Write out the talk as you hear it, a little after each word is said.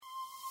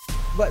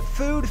But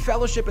food,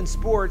 fellowship, and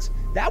sports,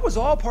 that was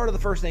all part of the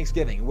first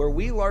Thanksgiving. Where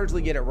we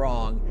largely get it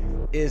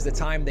wrong is the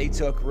time they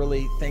took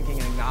really thinking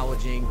and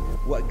acknowledging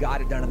what God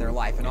had done in their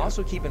life. And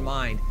also keep in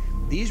mind,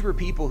 these were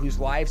people whose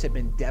lives had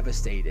been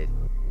devastated,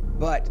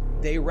 but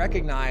they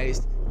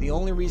recognized the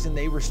only reason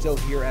they were still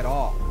here at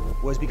all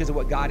was because of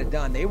what God had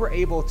done. They were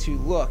able to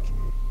look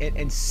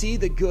and see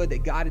the good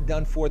that God had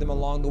done for them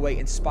along the way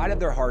in spite of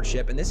their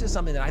hardship. And this is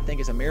something that I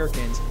think as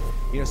Americans,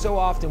 so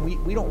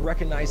often we don't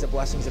recognize the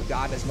blessings of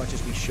God as much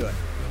as we should.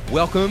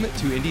 Welcome to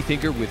Indie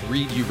Thinker with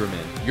Reed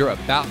Huberman. You're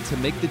about to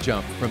make the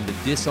jump from the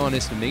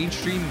dishonest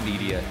mainstream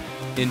media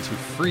into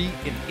free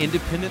and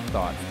independent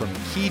thought from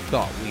key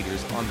thought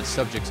leaders on the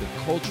subjects of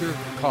culture,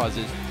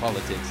 causes,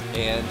 politics,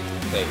 and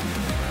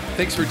faith.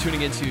 Thanks for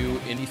tuning into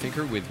Indie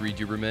Thinker with Reed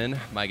Huberman.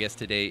 My guest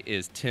today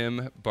is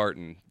Tim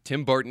Barton.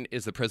 Tim Barton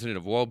is the president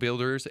of Wall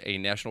Builders, a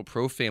national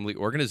pro-family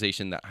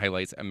organization that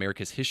highlights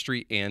America's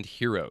history and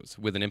heroes,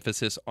 with an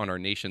emphasis on our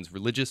nation's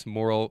religious,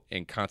 moral,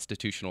 and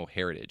constitutional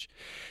heritage.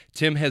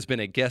 Tim has been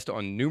a guest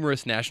on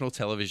numerous national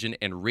television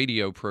and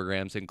radio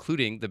programs,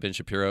 including The Ben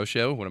Shapiro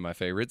Show, one of my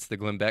favorites, The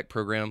Glenn Beck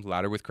Program,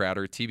 Louder with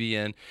Crowder,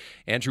 TBN,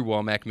 Andrew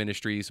Womack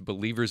Ministries,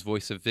 Believer's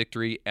Voice of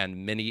Victory,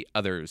 and many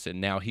others. And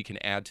now he can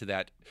add to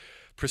that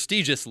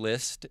prestigious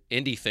list,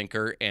 Indie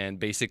Thinker, and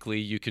basically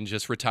you can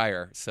just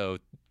retire. So,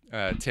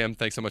 Tim,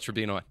 thanks so much for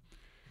being on.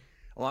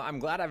 Well, I'm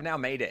glad I've now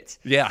made it.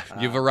 Yeah,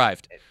 you've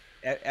arrived.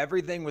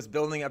 Everything was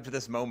building up to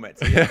this moment.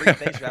 So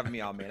thanks for having me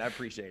on, man. I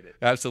appreciate it.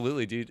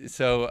 Absolutely, dude.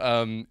 So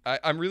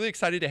I'm really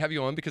excited to have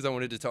you on because I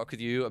wanted to talk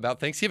with you about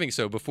Thanksgiving.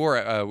 So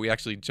before we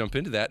actually jump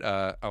into that,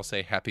 I'll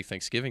say Happy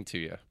Thanksgiving to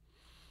you.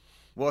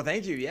 Well,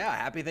 thank you. Yeah,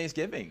 Happy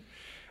Thanksgiving.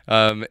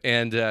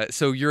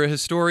 So you're a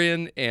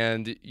historian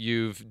and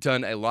you've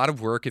done a lot of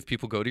work. If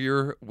people go to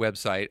your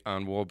website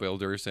on Wall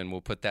Builders, and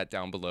we'll put that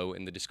down below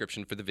in the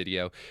description for the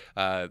video,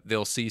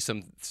 they'll see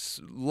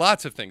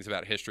lots of things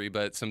about history,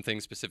 but some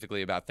things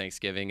specifically about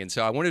Thanksgiving. And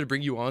so I wanted to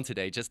bring you on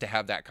today just to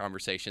have that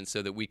conversation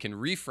so that we can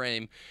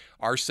reframe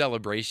our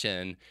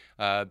celebration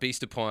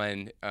based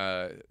upon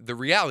the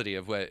reality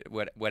of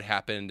what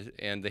happened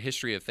and the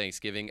history of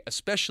Thanksgiving,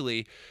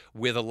 especially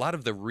with a lot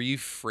of the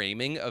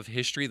reframing of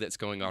history that's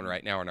going on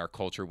right now in our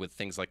culture with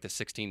things like the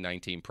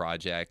 1619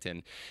 Project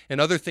and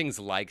other things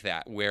like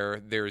that,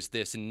 where there's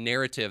this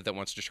narrative that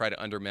wants to try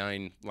to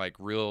undermine like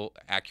real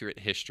accurate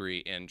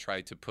history and try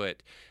to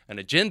put an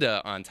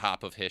agenda on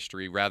top of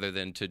history rather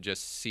than to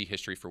just see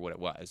history for what it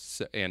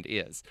was and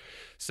is.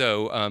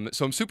 So I'm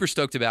super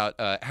stoked about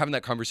having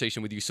that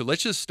conversation with you. So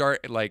let's just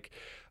start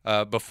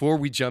before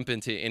we jump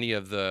into any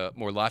of the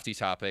more lofty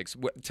topics.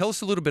 Tell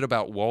us a little bit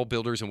about Wall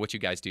Builders and what you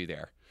guys do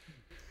there.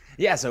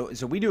 Yeah, so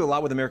we do a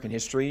lot with American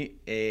history.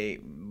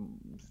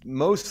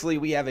 Mostly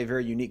we have a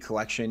very unique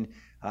collection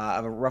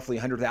of roughly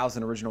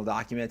 100,000 original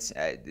documents,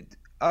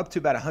 up to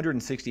about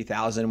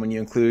 160,000 when you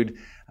include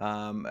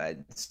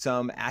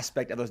some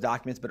aspect of those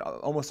documents, but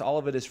almost all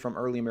of it is from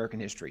early American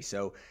history.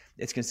 So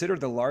it's considered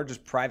the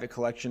largest private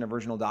collection of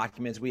original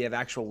documents. We have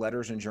actual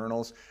letters and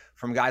journals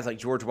from guys like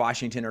George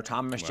Washington or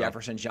Thomas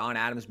Jefferson, John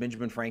Adams,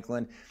 Benjamin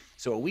Franklin.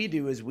 So what we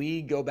do is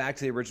we go back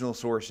to the original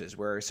sources,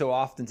 where so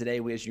often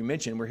today, as you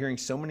mentioned, we're hearing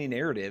so many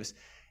narratives,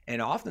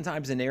 and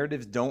oftentimes the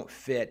narratives don't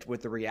fit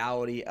with the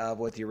reality of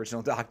what the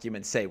original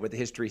documents say, what the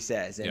history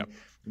says. And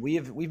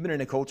we've been in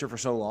a culture for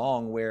so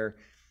long where,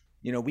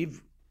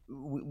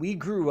 we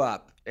grew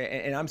up,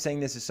 and I'm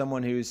saying this as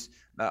someone who's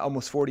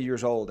almost 40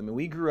 years old. I mean,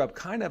 we grew up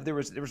there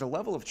was a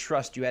level of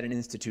trust you had in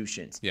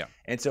institutions. Yeah.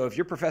 And so if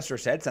your professor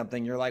said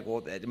something, you're like,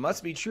 well, it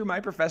must be true. My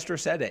professor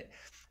said it.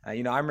 I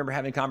remember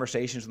having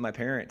conversations with my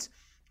parents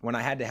when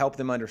I had to help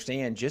them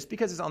understand just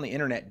because it's on the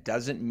internet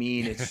doesn't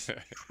mean it's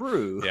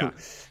true. Yeah.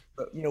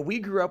 But, we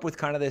grew up with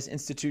kind of this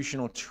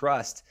institutional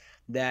trust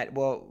that,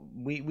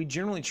 we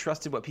generally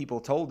trusted what people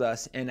told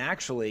us. And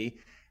actually,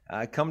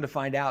 come to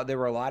find out, there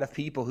were a lot of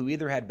people who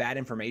either had bad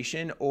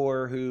information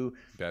or who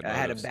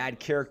had a bad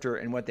character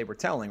in what they were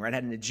telling, right?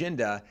 Had an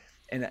agenda.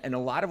 And a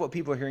lot of what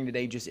people are hearing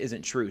today just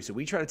isn't true. So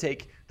we try to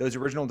take those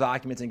original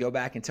documents and go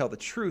back and tell the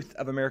truth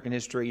of American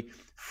history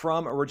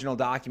from original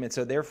documents.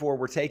 So therefore,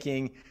 we're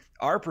taking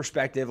our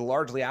perspective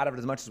largely out of it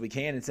as much as we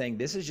can and saying,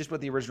 this is just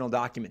what the original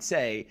documents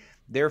say.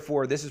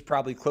 Therefore, this is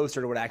probably closer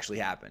to what actually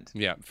happened.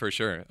 Yeah, for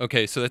sure.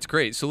 Okay, so that's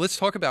great. So let's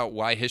talk about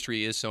why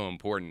history is so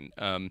important.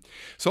 So I'm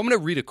going to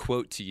read a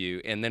quote to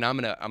you, and then I'm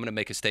going to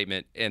make a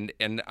statement. And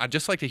I'd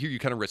just like to hear you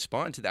kind of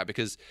respond to that,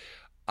 because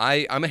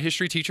I'm a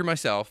history teacher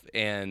myself,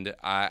 and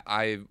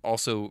I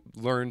also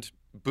learned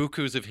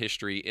bukus of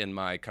history in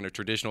my kind of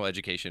traditional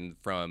education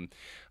from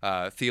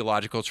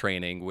theological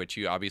training, which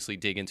you obviously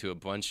dig into a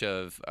bunch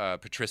of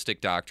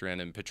patristic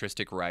doctrine and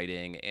patristic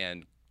writing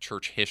and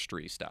church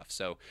history stuff.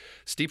 So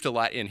steeped a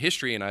lot in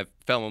history, and I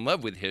fell in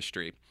love with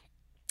history.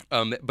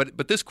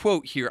 But this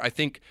quote here, I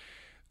think,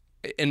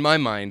 in my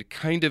mind,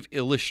 kind of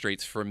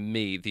illustrates for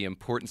me the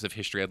importance of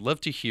history. I'd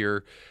love to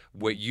hear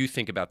what you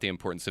think about the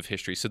importance of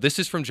history. So this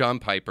is from John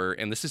Piper,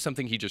 and this is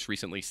something he just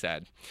recently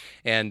said.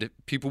 And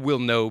people will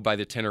know by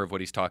the tenor of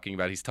what he's talking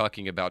about. He's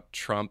talking about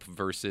Trump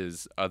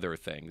versus other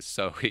things.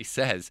 So he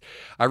says,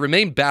 I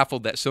remain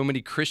baffled that so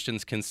many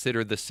Christians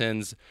consider the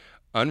sins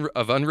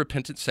of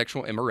unrepentant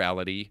sexual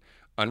immorality,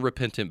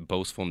 unrepentant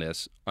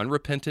boastfulness,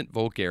 unrepentant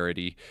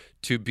vulgarity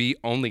to be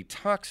only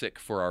toxic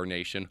for our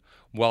nation,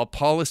 while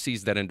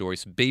policies that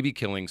endorse baby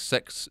killing,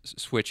 sex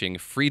switching,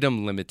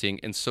 freedom limiting,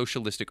 and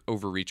socialistic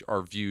overreach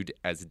are viewed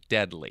as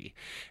deadly.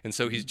 And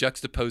so he's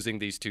juxtaposing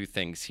these two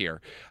things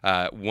here.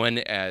 One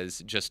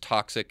as just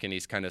toxic, and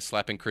he's kind of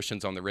slapping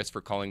Christians on the wrist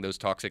for calling those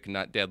toxic and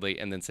not deadly,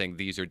 and then saying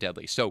these are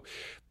deadly. So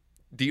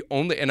the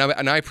only, and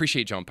I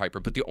appreciate John Piper,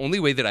 but the only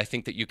way that I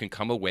think that you can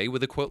come away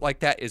with a quote like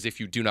that is if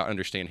you do not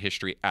understand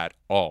history at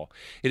all.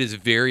 It is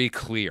very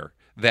clear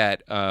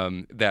that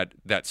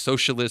that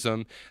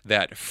socialism,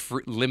 that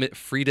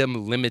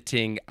freedom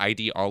limiting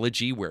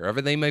ideology,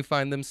 wherever they may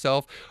find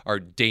themselves, are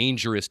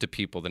dangerous to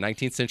people. The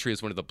 19th century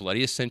is one of the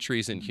bloodiest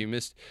centuries in the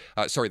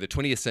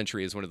 20th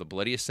century is one of the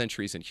bloodiest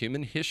centuries in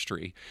human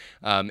history,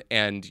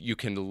 and you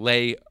can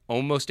lay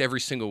almost every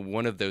single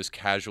one of those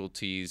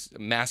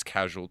mass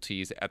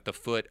casualties, at the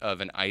foot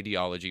of an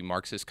ideology,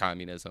 Marxist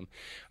communism,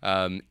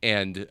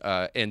 and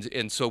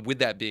so with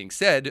that being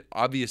said,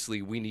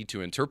 obviously we need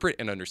to interpret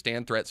and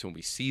understand threats when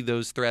we see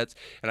those threats,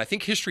 and I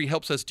think history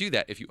helps us do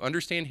that. If you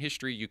understand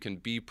history, you can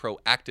be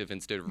proactive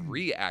instead of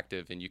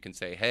reactive, and you can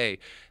say, hey,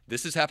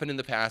 this has happened in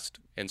the past,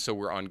 and so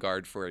we're on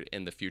guard for it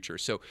in the future.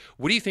 So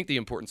what do you think the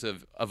importance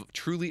of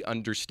truly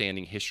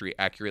understanding history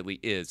accurately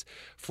is,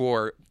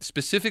 for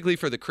specifically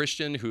for the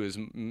Christian, who is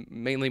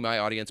mainly my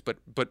audience,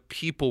 but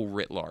people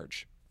writ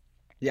large?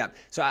 Yeah,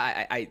 so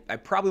I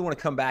probably want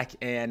to come back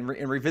and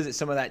revisit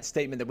some of that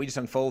statement that we just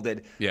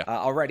unfolded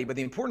already. But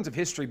the importance of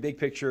history, big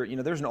picture,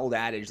 there's an old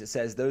adage that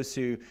says those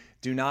who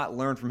do not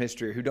learn from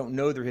history, or who don't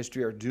know their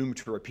history, are doomed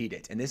to repeat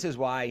it. And this is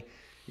why,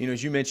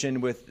 as you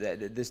mentioned with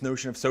this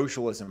notion of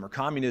socialism or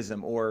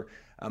communism or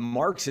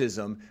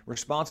Marxism,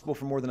 responsible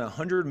for more than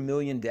 100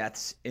 million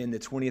deaths in the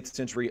 20th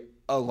century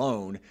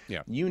alone.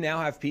 Yeah. You now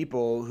have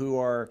people who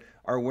are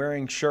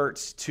wearing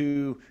shirts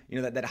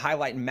that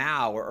highlight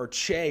Mao or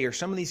Che or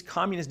some of these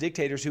communist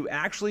dictators who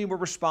actually were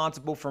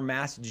responsible for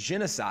mass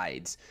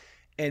genocides.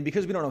 And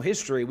because we don't know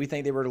history, we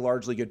think they were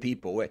largely good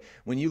people.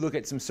 When you look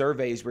at some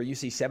surveys where you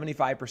see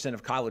 75%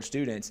 of college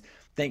students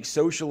think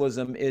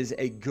socialism is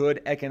a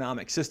good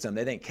economic system,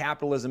 they think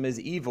capitalism is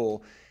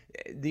evil.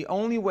 The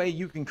only way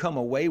you can come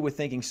away with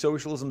thinking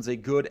socialism is a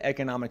good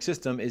economic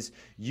system is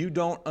you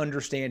don't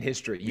understand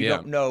history. You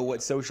don't know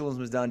what socialism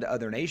has done to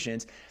other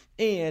nations.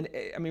 And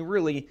I mean,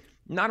 really,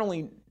 not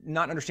only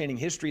not understanding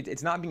history,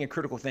 it's not being a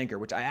critical thinker,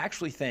 which I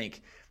actually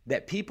think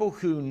that people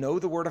who know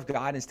the Word of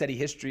God and study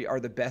history are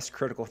the best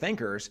critical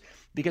thinkers,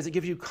 because it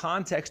gives you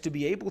context to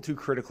be able to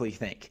critically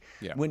think.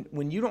 Yeah.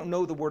 When you don't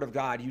know the Word of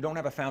God, you don't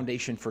have a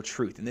foundation for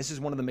truth. And this is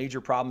one of the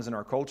major problems in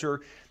our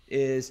culture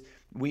is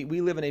we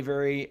live in a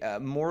very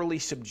morally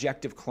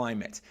subjective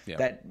climate. Yeah.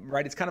 That,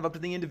 right, it's kind of up to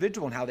the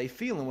individual and how they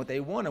feel and what they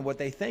want and what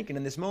they think. And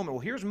in this moment, well,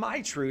 here's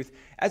my truth,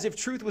 as if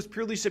truth was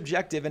purely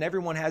subjective and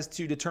everyone has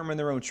to determine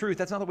their own truth.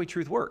 That's not the way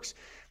truth works.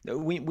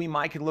 We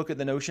might could look at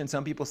the notion,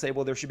 some people say,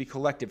 well, there should be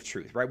collective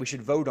truth, right? We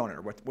should vote on it,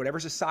 or whatever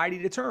society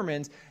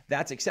determines,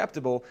 that's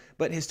acceptable.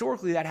 But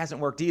historically, that hasn't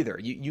worked either.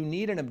 You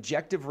need an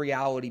objective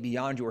reality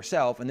beyond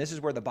yourself. And this is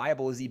where the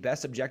Bible is the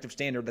best objective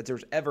standard that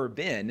there's ever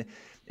been.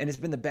 And it's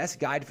been the best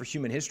guide for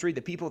human history.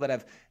 The people that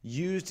have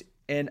used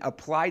and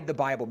applied the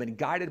Bible, been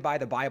guided by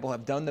the Bible,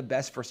 have done the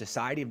best for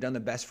society, have done the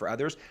best for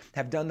others,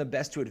 have done the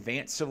best to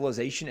advance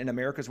civilization. And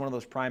America is one of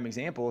those prime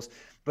examples.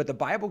 But the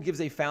Bible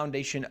gives a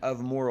foundation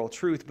of moral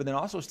truth, but then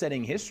also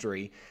studying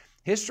history.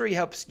 History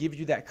helps give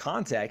you that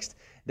context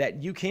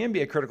that you can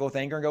be a critical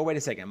thinker and go, wait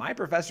a second, my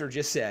professor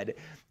just said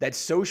that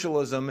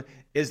socialism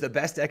is the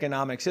best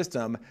economic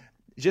system.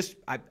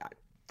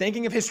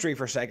 Thinking of history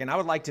for a second, I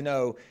would like to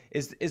know,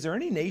 is there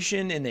any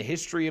nation in the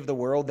history of the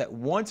world that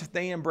once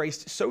they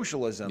embraced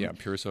socialism,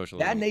 pure socialism,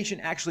 that nation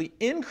actually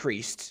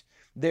increased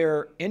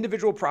their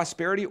individual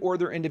prosperity or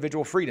their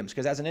individual freedoms?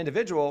 Because as an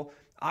individual,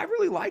 I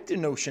really like the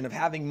notion of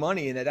having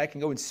money and that I can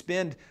go and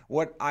spend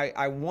what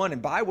I want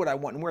and buy what I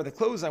want and wear the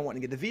clothes I want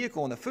and get the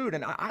vehicle and the food.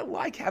 And I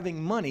like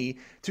having money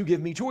to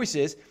give me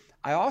choices.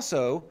 I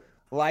also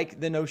like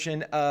the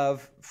notion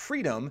of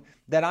freedom,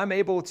 that I'm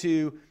able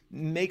to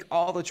make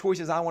all the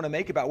choices I want to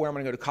make about where I'm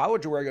going to go to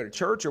college or where I go to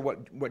church or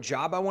what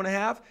job I want to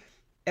have.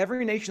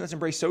 Every nation that's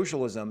embraced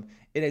socialism,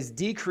 it has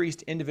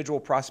decreased individual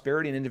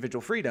prosperity and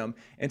individual freedom.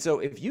 And so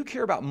if you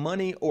care about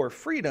money or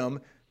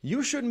freedom,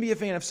 you shouldn't be a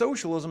fan of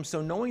socialism.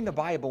 So knowing the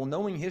Bible,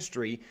 knowing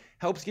history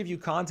helps give you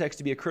context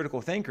to be a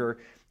critical thinker.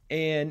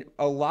 And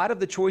a lot of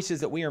the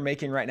choices that we are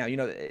making right now,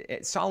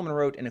 Solomon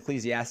wrote in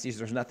Ecclesiastes,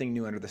 there's nothing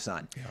new under the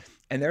sun. Yeah.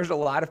 And there's a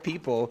lot of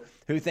people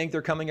who think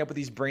they're coming up with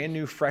these brand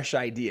new, fresh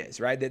ideas,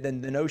 right? Then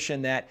the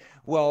notion that,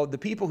 well, the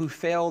people who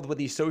failed with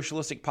these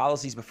socialistic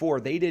policies before,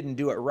 they didn't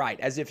do it right.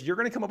 As if you're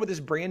going to come up with this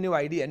brand new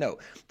idea. No,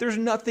 there's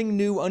nothing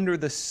new under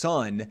the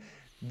sun.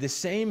 The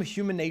same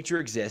human nature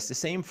exists. The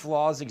same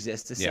flaws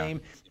exist. The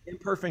same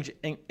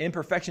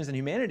imperfections in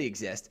humanity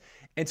exist.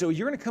 And so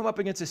you're going to come up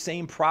against the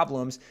same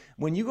problems.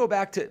 When you go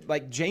back to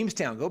like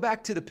Jamestown, go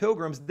back to the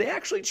Pilgrims, they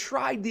actually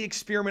tried the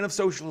experiment of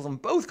socialism,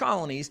 both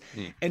colonies,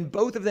 and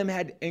both of them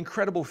had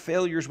incredible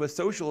failures with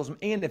socialism.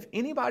 And if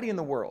anybody in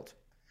the world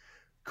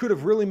could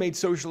have really made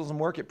socialism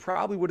work, it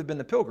probably would have been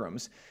the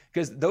Pilgrims,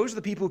 because those are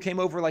the people who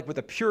came over like with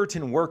a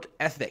Puritan work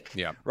ethic,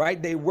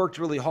 right? They worked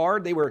really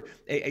hard. They were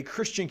a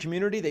Christian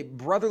community. They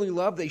brotherly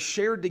love. They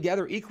shared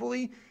together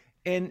equally.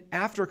 And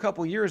after a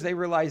couple of years, they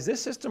realized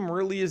this system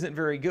really isn't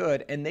very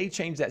good, and they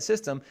changed that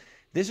system.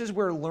 This is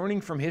where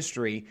learning from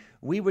history,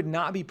 we would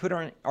not be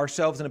putting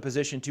ourselves in a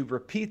position to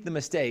repeat the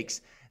mistakes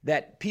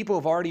that people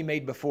have already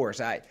made before us.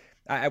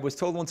 I was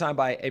told one time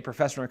by a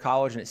professor in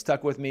college, and it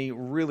stuck with me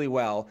really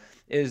well,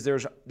 is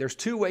there's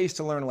two ways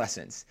to learn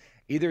lessons.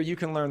 Either you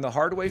can learn the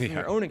hard way from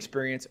your own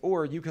experience,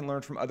 or you can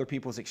learn from other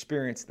people's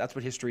experience. That's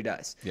what history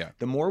does. Yeah.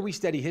 The more we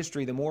study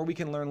history, the more we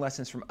can learn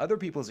lessons from other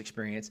people's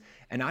experience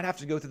and not have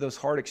to go through those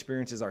hard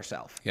experiences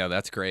ourselves. Yeah,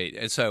 that's great.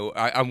 And so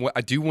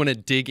I do want to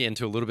dig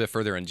into a little bit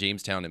further on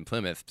Jamestown and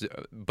Plymouth.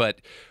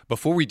 But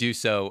before we do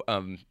so,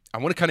 I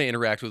want to kind of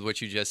interact with what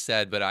you just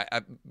said, but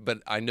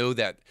I know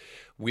that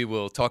we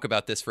will talk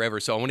about this forever.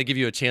 So I want to give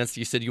you a chance.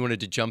 You said you wanted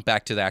to jump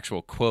back to the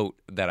actual quote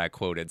that I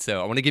quoted.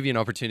 So I want to give you an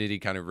opportunity to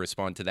kind of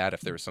respond to that if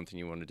there was something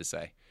you wanted to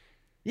say.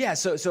 Yeah,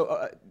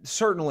 so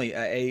certainly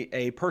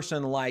a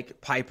person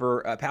like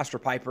Piper, Pastor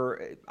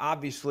Piper,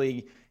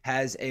 obviously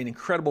has an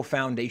incredible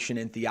foundation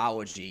in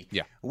theology.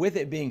 Yeah. With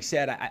it being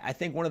said, I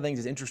think one of the things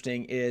that's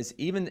interesting is,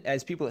 even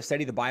as people that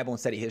study the Bible and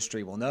study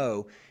history will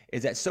know,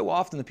 is that so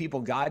often the people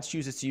God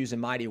chooses to use in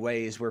mighty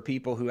ways were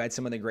people who had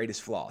some of the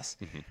greatest flaws.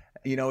 Mm-hmm.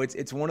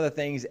 It's one of the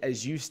things,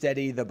 as you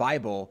study the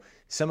Bible,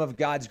 some of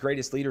God's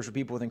greatest leaders were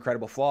people with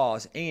incredible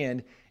flaws.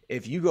 And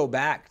if you go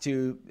back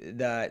to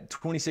the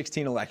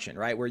 2016 election,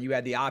 right, where you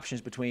had the options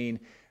between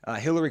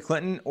Hillary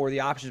Clinton or the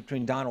options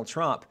between Donald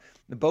Trump,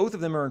 both of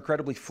them are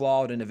incredibly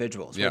flawed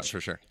individuals. Yeah, for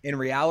sure. In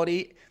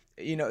reality,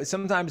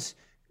 sometimes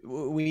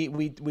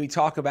we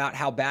talk about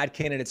how bad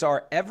candidates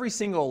are. Every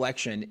single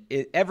election,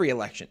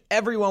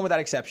 everyone without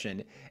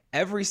exception,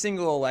 every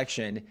single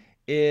election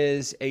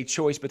is a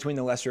choice between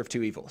the lesser of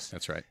two evils.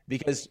 That's right.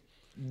 Because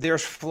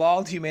there's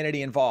flawed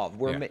humanity involved.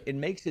 Where it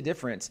makes a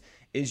difference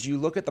is you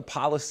look at the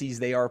policies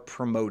they are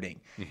promoting.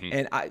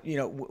 Mm-hmm.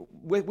 And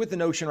with the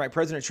notion, right,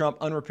 President Trump,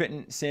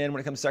 unrepentant sin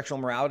when it comes to sexual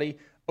morality.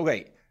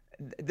 Okay,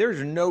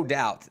 there's no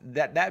doubt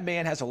that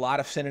man has a lot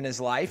of sin in his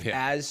life.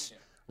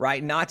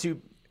 Right, not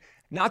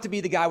to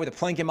be the guy with a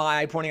plank in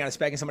my eye pointing out a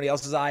speck in somebody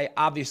else's eye.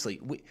 Obviously,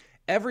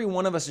 every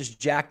one of us is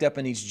jacked up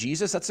and needs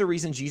Jesus. That's the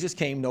reason Jesus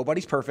came.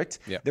 Nobody's perfect.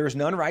 Yep. There is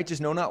none righteous,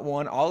 no, not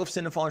one. All have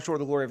sinned and fallen short of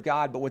the glory of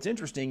God. But what's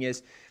interesting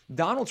is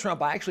Donald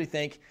Trump, I actually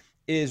think,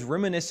 is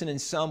reminiscent in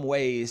some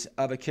ways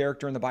of a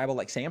character in the Bible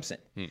like Samson,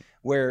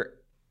 where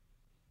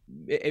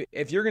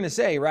if you're going to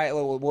say, right,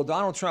 well,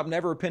 Donald Trump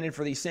never repented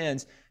for these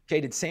sins.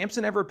 Okay, did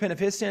Samson ever repent of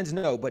his sins?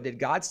 No. But did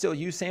God still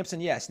use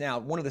Samson? Yes. Now,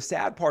 one of the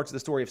sad parts of the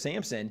story of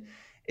Samson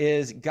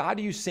is God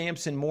used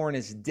Samson more in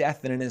his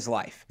death than in his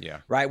life. Yeah.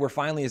 Right? Where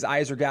finally his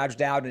eyes are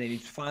gouged out and he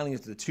finally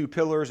is the two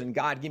pillars and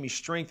God give me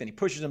strength and he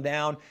pushes him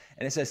down.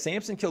 And it says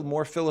Samson killed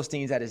more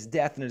Philistines at his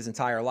death than his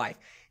entire life.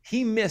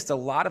 He missed a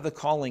lot of the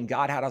calling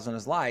God had on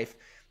his life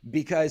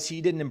because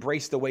he didn't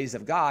embrace the ways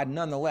of God.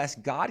 Nonetheless,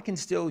 God can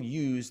still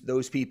use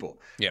those people,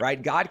 right?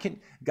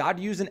 God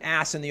used an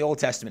ass in the Old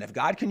Testament. If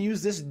God can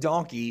use this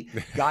donkey,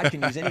 God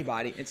can use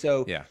anybody. And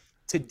so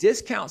to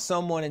discount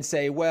someone and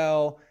say,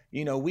 well,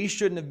 we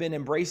shouldn't have been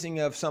embracing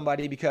of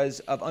somebody because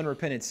of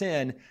unrepentant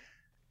sin.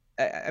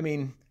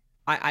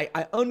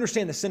 I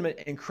understand the sentiment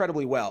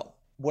incredibly well.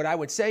 What I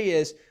would say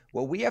is,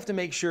 well, we have to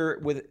make sure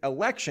with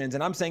elections,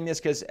 and I'm saying this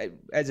because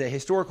as a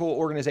historical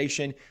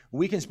organization,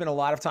 we can spend a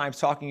lot of time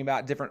talking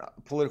about different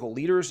political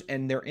leaders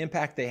and their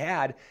impact they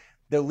had.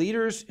 The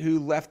leaders who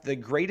left the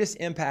greatest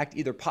impact,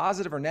 either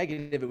positive or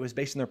negative, it was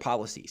based on their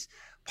policies.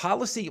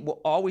 Policy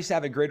will always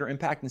have a greater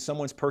impact than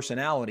someone's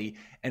personality.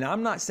 And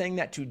I'm not saying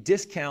that to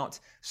discount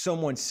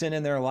someone's sin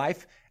in their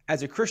life.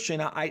 As a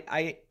Christian,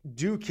 I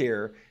do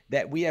care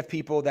that we have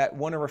people that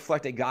want to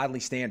reflect a godly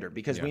standard,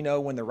 because we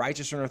know when the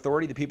righteous are in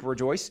authority, the people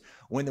rejoice.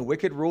 When the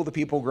wicked rule, the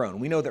people groan.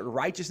 We know that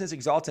righteousness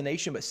exalts a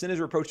nation, but sin is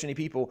a reproach to any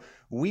people.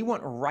 We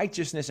want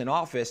righteousness in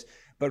office,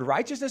 but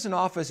righteousness in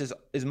office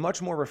is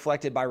much more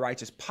reflected by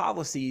righteous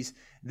policies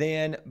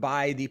than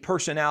by the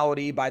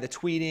personality, by the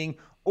tweeting,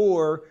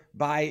 or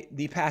by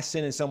the past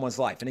sin in someone's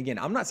life. And again,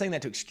 I'm not saying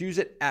that to excuse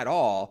it at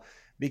all,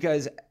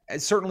 because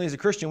certainly as a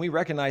Christian, we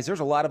recognize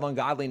there's a lot of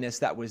ungodliness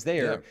that was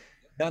there. Yeah.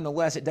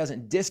 Nonetheless, it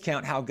doesn't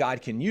discount how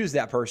God can use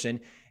that person.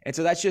 And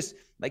so that's just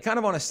like kind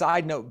of on a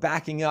side note,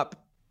 backing up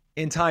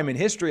in time in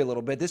history a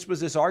little bit. This was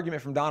this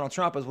argument from Donald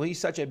Trump as, well, he's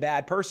such a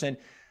bad person.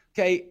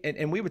 Okay.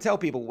 And we would tell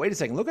people, wait a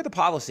second, look at the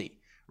policy,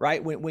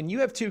 right? When you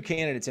have two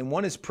candidates and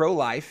one is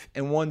pro-life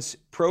and one's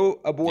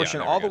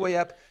pro-abortion, all the way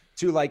up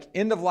to like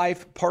end of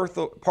life,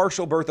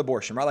 partial birth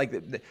abortion, right? Like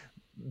the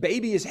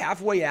baby is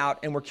halfway out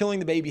and we're killing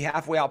the baby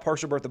halfway out,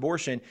 partial birth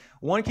abortion.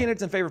 One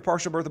candidate's in favor of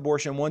partial birth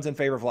abortion, one's in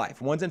favor of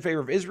life. One's in favor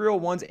of Israel,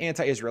 one's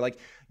anti-Israel. Like,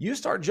 you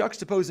start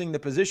juxtaposing the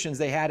positions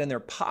they had in their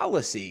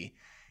policy,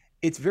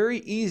 it's very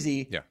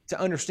easy to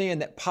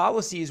understand that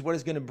policy is what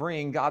is going to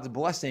bring God's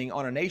blessing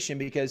on a nation,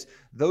 because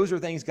those are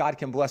things God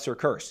can bless or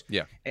curse.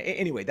 Yeah.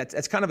 Anyway,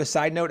 that's kind of a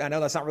side note. I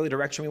know that's not really the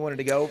direction we wanted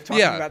to go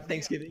talking about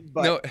Thanksgiving.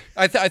 But no,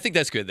 I think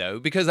that's good,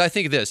 though, because I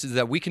think this is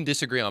that we can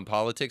disagree on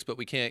politics, but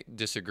we can't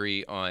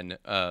disagree on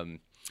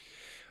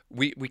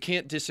we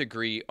can't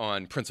disagree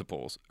on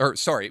principles. Or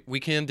sorry, we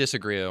can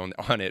disagree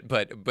on it,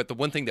 but the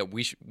one thing that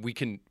we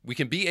can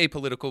be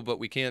apolitical, but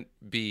we can't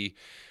be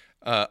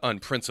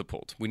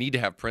unprincipled. We need to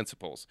have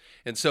principles.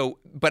 And so,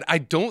 but I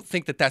don't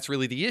think that that's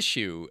really the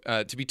issue,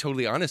 to be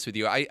totally honest with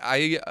you.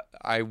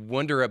 I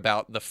wonder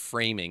about the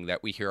framing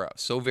that we hear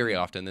so very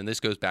often, and this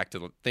goes back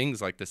to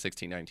things like the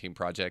 1619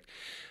 Project.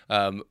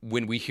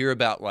 When we hear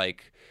about,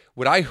 like,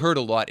 what I heard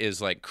a lot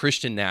is like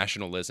Christian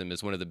nationalism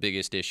is one of the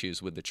biggest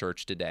issues with the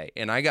church today.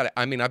 And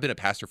I've been a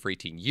pastor for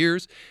 18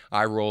 years.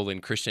 I roll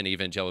in Christian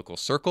evangelical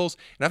circles.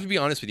 And I have to be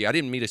honest with you, I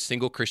didn't meet a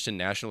single Christian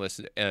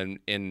nationalist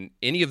in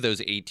any of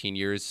those 18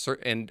 years,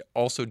 and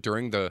also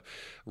during the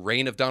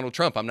reign of Donald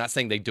Trump. I'm not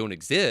saying they don't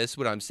exist.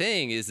 What I'm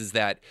saying is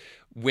that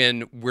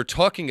when we're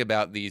talking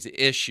about these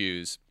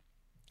issues,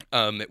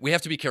 we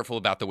have to be careful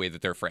about the way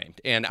that they're framed.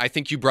 And I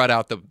think you brought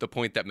out the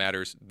point that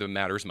matters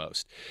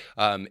most.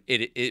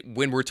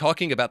 When we're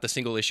talking about the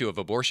single issue of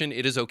abortion,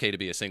 it is okay to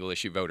be a single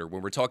issue voter.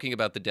 When we're talking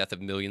about the death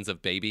of millions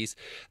of babies,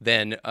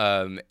 then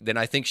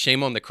I think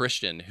shame on the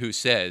Christian who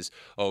says,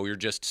 oh, you're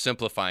just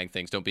simplifying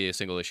things, don't be a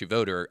single issue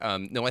voter.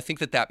 No, I think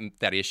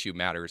that issue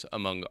matters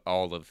among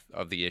all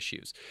of the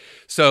issues.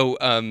 But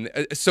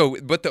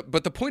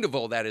the point of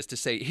all that is to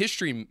say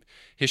history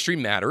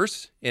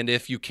matters. And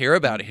if you care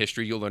about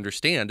history, you'll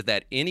understand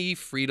that any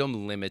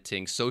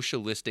freedom-limiting,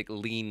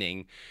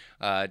 socialistic-leaning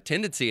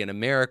tendency in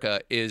America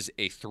is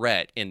a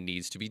threat and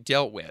needs to be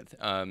dealt with.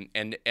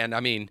 And I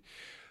mean,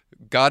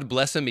 God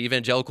bless them,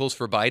 evangelicals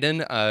for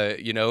Biden.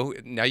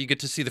 Now you get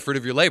to see the fruit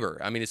of your labor.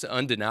 I mean, it's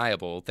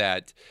undeniable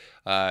that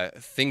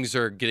things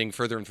are getting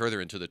further and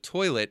further into the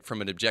toilet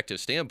from an objective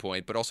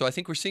standpoint, but also I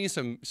think we're seeing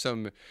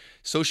some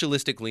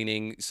socialistic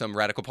leaning, some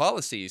radical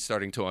policies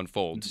starting to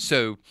unfold.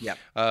 So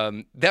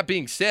that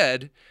being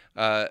said,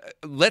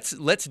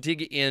 let's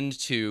dig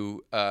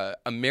into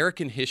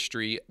American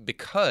history,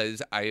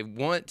 because I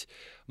want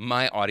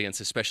my audience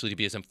especially to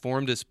be as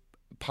informed as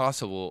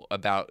possible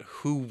about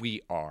who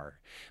we are,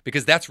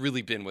 because that's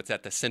really been what's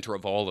at the center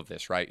of all of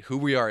this, right? Who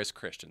we are as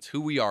Christians,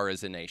 who we are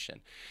as a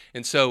nation.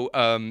 And so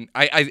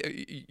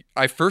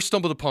I first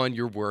stumbled upon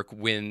your work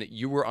when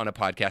you were on a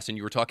podcast and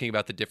you were talking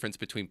about the difference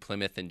between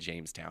Plymouth and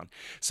Jamestown.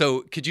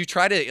 So could you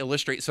try to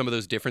illustrate some of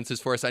those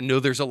differences for us? I know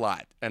there's a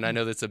lot, and I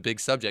know that's a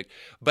big subject,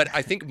 but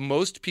I think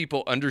most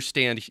people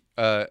understand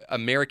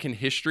American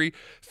history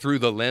through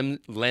the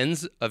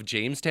lens of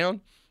Jamestown,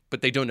 but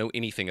they don't know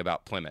anything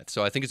about Plymouth.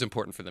 So I think it's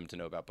important for them to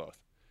know about both.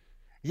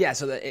 Yeah,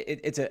 so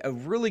it's a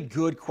really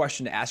good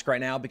question to ask right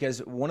now, because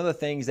one of the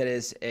things that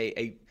is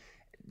a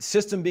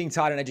system being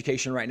taught in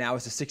education right now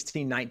is the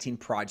 1619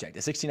 Project. The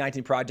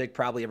 1619 Project,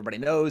 probably everybody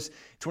knows.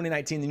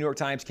 2019, the New York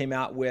Times came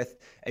out with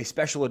a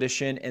special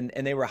edition,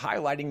 and they were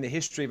highlighting the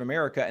history of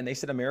America, and they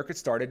said America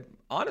started,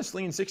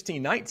 honestly, in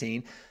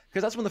 1619,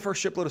 because that's when the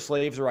first shipload of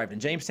slaves arrived in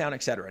Jamestown,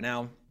 et cetera.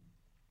 Now,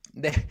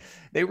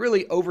 they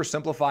really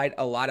oversimplified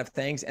a lot of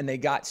things, and they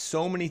got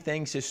so many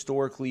things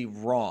historically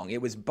wrong.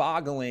 It was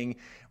boggling,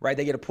 right?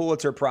 They get a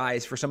Pulitzer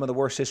Prize for some of the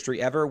worst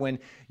history ever, when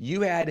you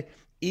had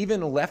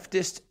even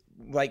leftist,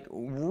 like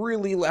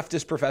really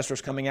leftist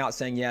professors coming out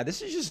saying, yeah,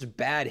 this is just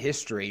bad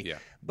history. Yeah.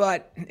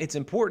 But it's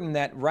important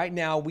that right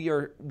now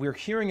we're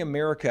hearing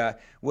America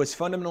was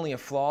fundamentally a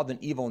flawed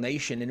and evil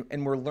nation,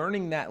 and we're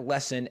learning that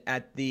lesson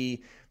at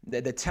the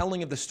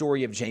telling of the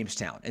story of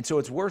Jamestown. And so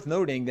it's worth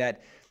noting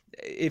that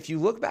if you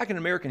look back in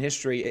American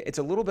history, it's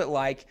a little bit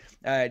like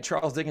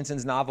Charles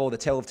Dickinson's novel, The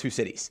Tale of Two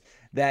Cities,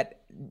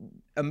 that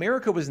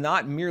America was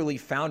not merely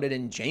founded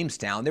in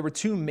Jamestown. There were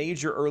two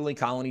major early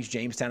colonies,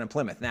 Jamestown and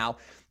Plymouth. Now,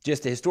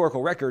 just a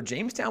historical record,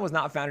 Jamestown was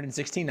not founded in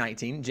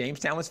 1619.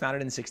 Jamestown was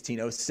founded in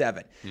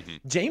 1607.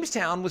 Mm-hmm.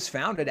 Jamestown was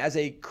founded as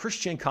a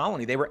Christian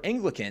colony. They were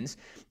Anglicans,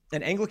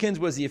 and Anglicans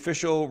was the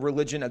official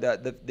religion,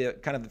 the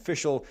kind of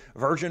official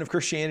version of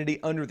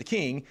Christianity under the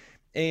king.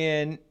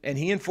 And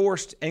he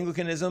enforced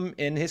Anglicanism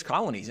in his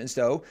colonies. And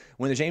so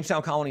when the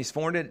Jamestown colony is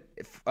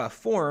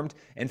formed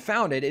and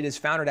founded, it is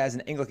founded as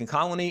an Anglican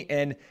colony.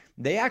 And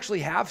they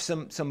actually have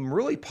some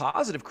really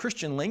positive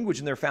Christian language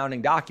in their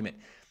founding document.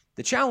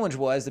 The challenge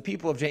was the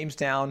people of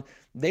Jamestown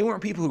they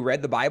weren't people who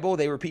read the Bible.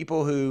 They were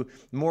people who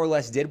more or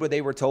less did what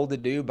they were told to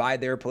do by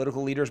their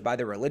political leaders, by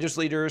their religious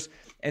leaders.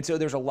 And so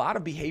there's a lot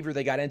of behavior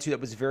they got into that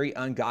was very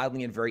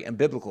ungodly and very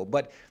unbiblical.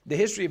 But the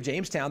history of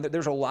Jamestown,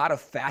 there's a lot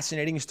of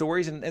fascinating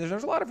stories, and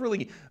there's a lot of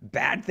really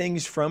bad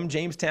things from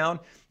Jamestown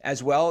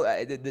as well.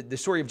 The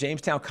story of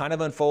Jamestown kind of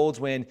unfolds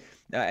when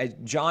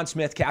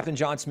Captain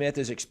John Smith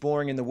is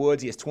exploring in the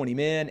woods. He has 20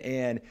 men,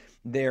 and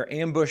they're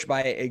ambushed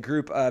by a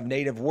group of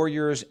native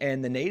warriors,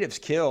 and the natives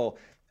kill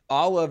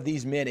all of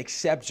these men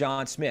except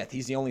John Smith.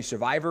 He's the only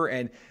survivor,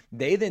 and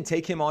they then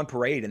take him on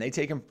parade, and they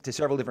take him to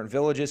several different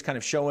villages, kind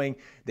of showing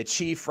the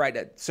chief,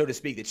 right, so to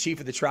speak, the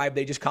chief of the tribe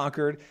they just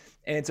conquered.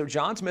 And so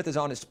John Smith is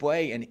on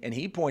display, and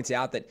he points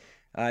out that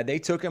they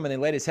took him and they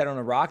laid his head on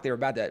a rock. They were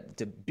about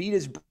to beat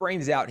his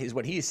brains out, is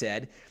what he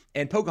said.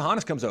 And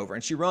Pocahontas comes over,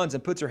 and she runs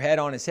and puts her head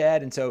on his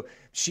head, and so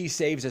she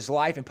saves his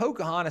life. And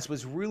Pocahontas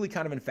was really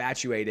kind of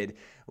infatuated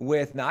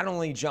with not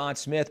only John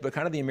Smith, but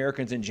kind of the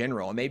Americans in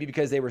general. And maybe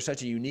because they were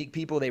such a unique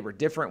people, they were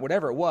different,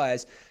 whatever it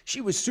was,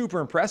 she was super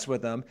impressed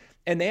with them.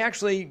 And they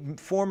actually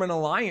form an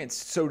alliance,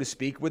 so to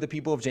speak, with the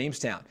people of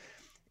Jamestown.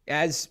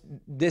 As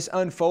this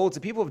unfolds,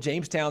 the people of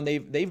Jamestown,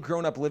 they've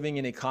grown up living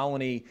in a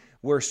colony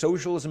where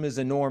socialism is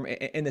the norm,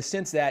 in the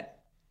sense that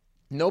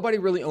nobody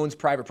really owns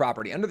private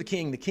property. Under the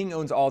king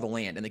owns all the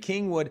land, and the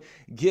king would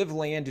give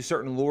land to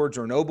certain lords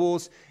or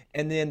nobles,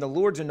 and then the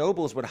lords and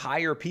nobles would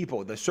hire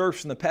people, the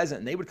serfs and the peasant,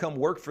 and they would come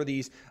work for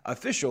these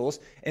officials.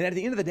 And at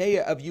the end of the day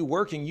of you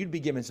working, you'd be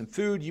given some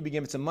food, you'd be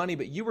given some money,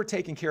 but you were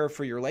taken care of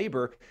for your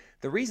labor.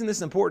 The reason this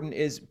is important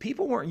is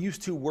people weren't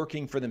used to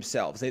working for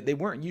themselves. They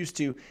weren't used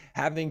to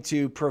having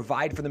to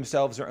provide for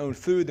themselves their own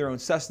food, their own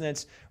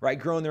sustenance, right,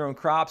 growing their own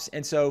crops.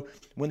 And so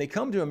when they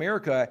come to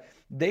America,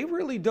 they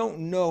really don't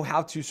know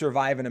how to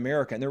survive in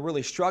America, and they're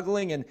really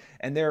struggling,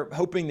 and they're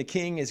hoping the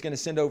king is going to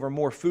send over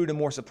more food and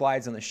more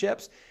supplies on the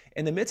ships.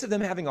 In the midst of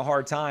them having a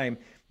hard time,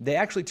 they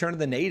actually turn to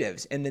the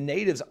natives, and the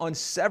natives on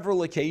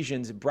several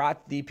occasions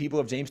brought the people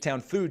of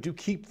Jamestown food to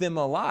keep them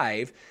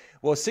alive.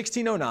 Well,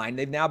 1609,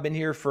 they've now been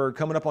here for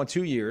coming up on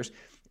 2 years,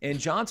 and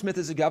John Smith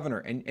is a governor,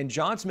 and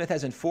John Smith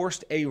has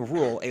enforced a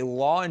rule, a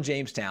law in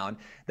Jamestown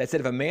that said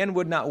if a man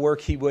would not work,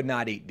 he would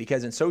not eat,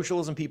 because in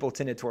socialism, people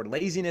tended toward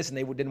laziness and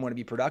they didn't want to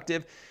be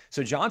productive.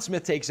 So John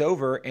Smith takes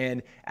over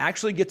and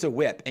actually gets a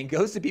whip and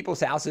goes to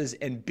people's houses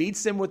and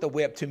beats them with a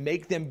whip to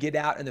make them get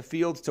out in the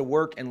fields to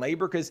work and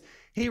labor, because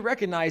he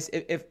recognized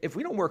if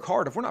we don't work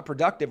hard, if we're not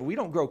productive, if we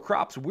don't grow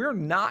crops, we're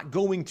not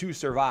going to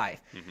survive.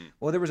 Mm-hmm.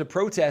 Well, there was a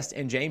protest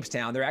in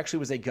Jamestown. There actually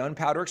was a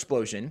gunpowder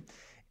explosion,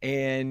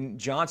 and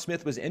John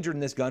Smith was injured in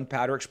this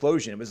gunpowder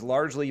explosion. It was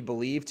largely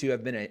believed to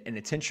have been an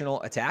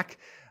intentional attack,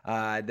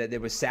 that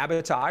there was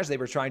sabotage. They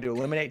were trying to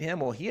eliminate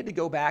him. Well, he had to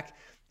go back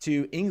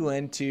to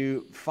England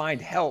to find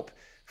help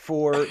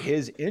for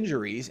his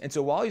injuries. And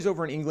so while he's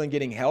over in England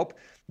getting help,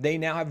 they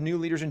now have new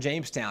leaders in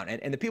Jamestown.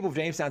 And the people of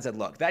Jamestown said,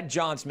 look, that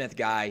John Smith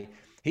guy,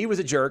 he was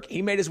a jerk.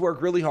 He made his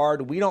work really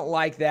hard. We don't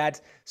like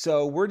that.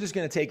 So we're just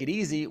going to take it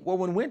easy. Well,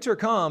 when winter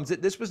comes,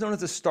 this was known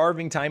as the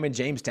starving time in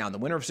Jamestown, the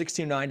winter of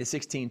 1609 to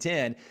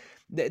 1610.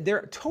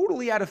 They're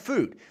totally out of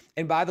food.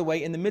 And by the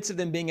way, in the midst of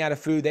them being out of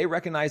food, they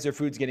recognize their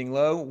food's getting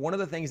low. One of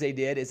the things they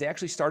did is they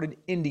actually started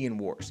Indian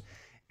wars.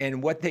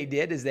 And what they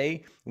did is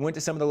they went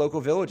to some of the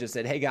local villages,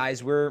 said, hey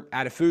guys, we're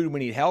out of food.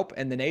 We need help.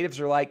 And the natives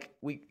are like,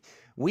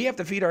 we have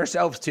to feed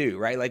ourselves too,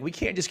 right? Like we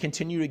can't just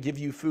continue to give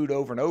you food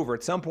over and over.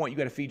 At some point, you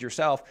got to feed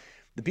yourself.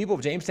 The people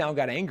of Jamestown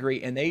got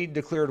angry, and they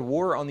declared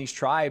war on these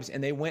tribes,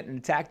 and they went and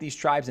attacked these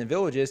tribes and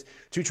villages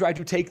to try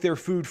to take their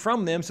food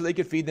from them so they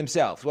could feed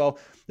themselves. Well,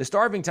 the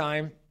starving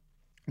time,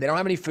 they don't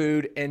have any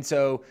food, and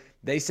so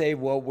they say,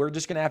 well, we're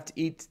just going to have to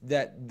eat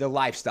the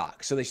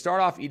livestock. So they start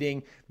off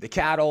eating the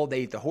cattle,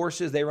 they eat the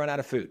horses, they run out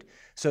of food.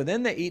 So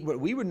then they eat what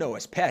we would know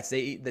as pets. They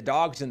eat the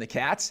dogs and the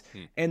cats,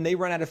 and they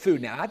run out of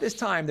food. Now, at this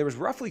time, there was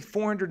roughly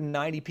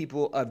 490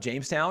 people of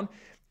Jamestown,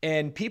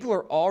 and people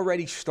are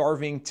already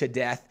starving to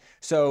death.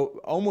 So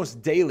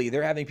almost daily,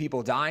 they're having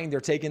people dying. They're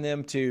taking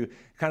them to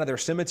kind of their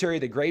cemetery,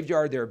 the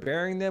graveyard. They're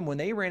burying them. When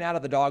they ran out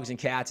of the dogs and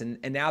cats, and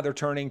now they're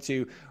turning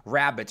to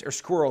rabbits or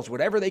squirrels,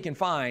 whatever they can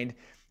find.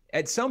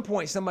 At some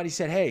point, somebody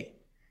said, hey,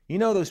 you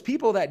know, those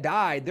people that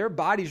died, their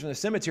bodies are in the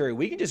cemetery.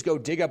 We can just go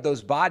dig up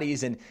those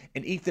bodies and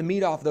eat the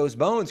meat off those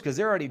bones because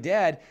they're already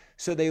dead.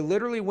 So they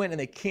literally went and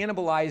they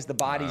cannibalized the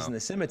bodies in the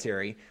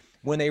cemetery.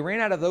 When they ran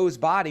out of those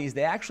bodies,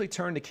 they actually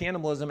turned to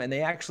cannibalism, and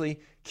they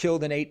actually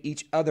killed and ate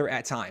each other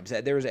at times.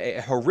 There was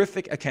a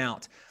horrific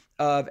account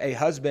of a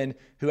husband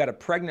who had a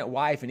pregnant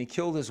wife, and he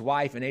killed his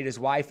wife and ate his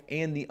wife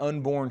and the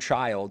unborn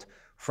child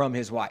from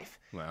his wife.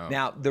 Wow.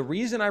 Now, the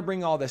reason I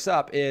bring all this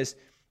up is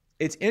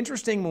it's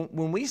interesting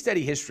when we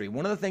study history.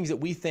 One of the things that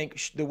we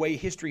think the way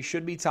history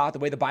should be taught, the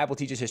way the Bible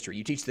teaches history,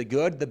 you teach the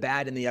good, the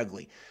bad, and the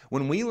ugly.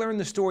 When we learn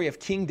the story of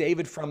King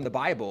David from the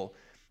Bible,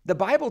 The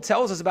Bible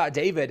tells us about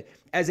David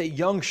as a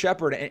young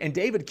shepherd, and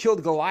David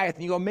killed Goliath.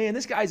 And you go, man,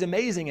 this guy's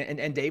amazing.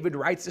 And David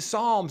writes the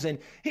Psalms, and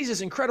he's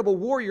this incredible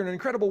warrior and an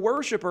incredible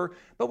worshiper.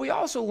 But we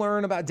also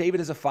learn about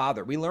David as a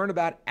father. We learn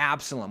about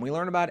Absalom. We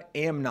learn about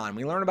Amnon.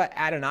 We learn about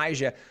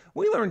Adonijah.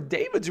 We learn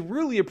David's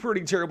really a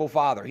pretty terrible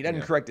father. He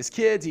doesn't correct his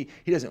kids. He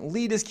doesn't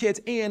lead his kids.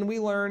 And we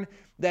learn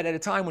that at a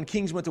time when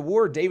kings went to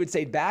war, David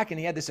stayed back and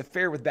he had this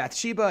affair with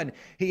Bathsheba, and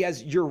he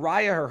has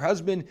Uriah, her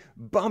husband,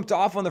 bumped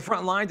off on the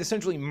front lines,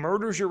 essentially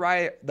murders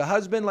Uriah, the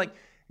husband. Like,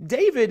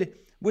 David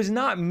was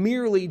not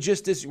merely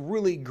just this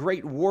really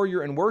great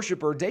warrior and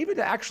worshiper. David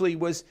actually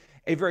was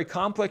a very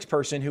complex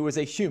person who was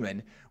a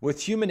human with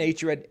human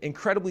nature, had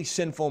incredibly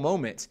sinful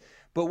moments.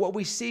 But what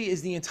we see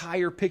is the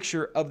entire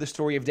picture of the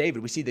story of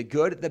David. We see the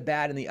good, the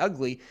bad, and the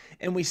ugly.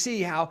 And we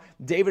see how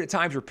David at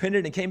times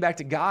repented and came back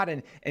to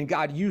God, and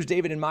God used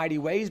David in mighty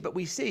ways. But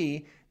we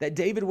see that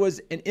David was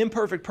an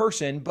imperfect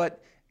person,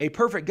 but a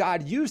perfect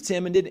God used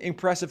him and did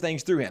impressive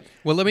things through him.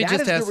 Well, let me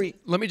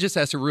just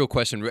ask a real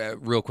question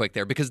real quick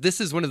there, because this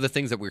is one of the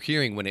things that we're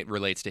hearing when it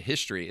relates to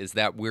history, is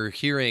that we're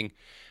hearing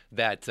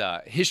that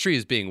history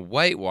is being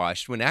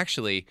whitewashed, when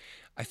actually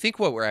I think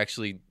what we're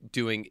actually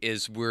doing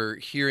is we're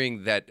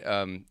hearing that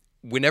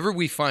whenever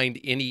we find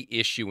any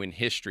issue in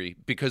history,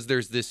 because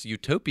there's this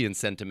utopian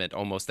sentiment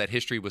almost that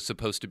history was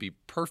supposed to be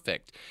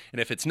perfect. And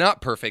if it's not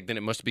perfect, then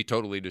it must be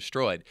totally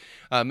destroyed.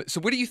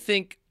 So what do you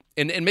think,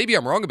 and maybe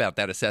I'm wrong about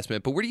that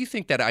assessment, but where do you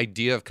think that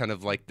idea of kind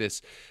of like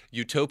this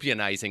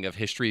utopianizing of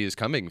history is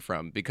coming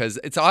from? Because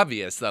it's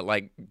obvious that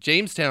like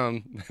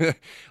Jamestown,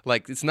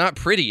 like it's not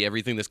pretty,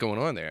 everything that's going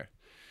on there.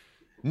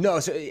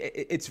 No, so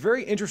it's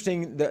very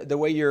interesting the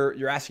way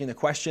you're asking the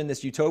question,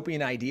 this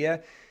utopian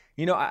idea.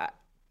 You know,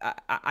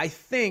 I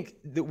think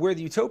that where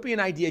the utopian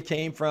idea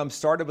came from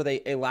started with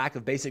a lack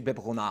of basic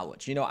biblical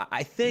knowledge. You know,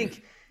 I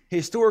think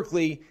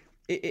historically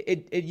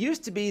it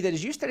used to be that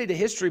as you studied a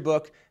history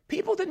book,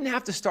 people didn't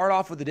have to start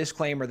off with a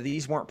disclaimer that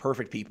these weren't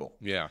perfect people.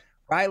 Yeah.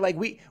 Right? Like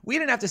we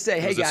didn't have to say,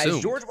 hey guys,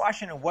 assumed. George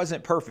Washington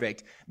wasn't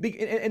perfect.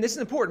 And this is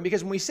important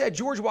because when we said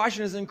George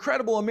Washington is an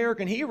incredible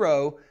American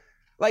hero,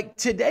 like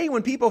today,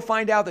 when people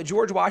find out that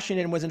George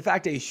Washington was in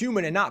fact a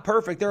human and not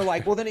perfect, they're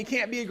like, well, then he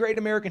can't be a great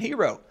American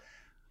hero.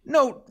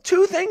 No,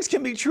 two things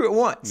can be true at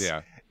once.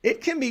 Yeah.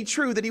 It can be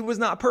true that he was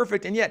not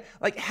perfect. And yet,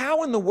 like,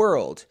 how in the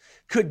world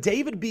could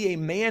David be a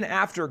man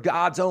after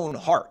God's own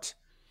heart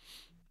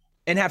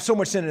and have so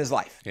much sin in his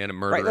life? And a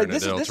murderer, right? Like, and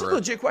this is a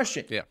legit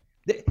question. Yeah.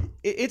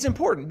 It's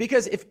important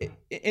because if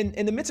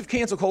in the midst of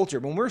cancel culture,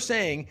 when we're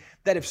saying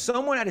that if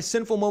someone had a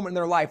sinful moment in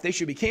their life, they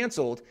should be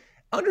canceled,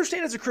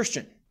 understand as a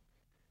Christian,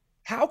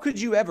 how could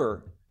you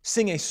ever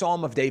sing a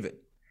Psalm of David?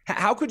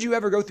 How could you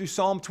ever go through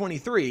Psalm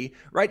 23,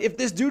 right? If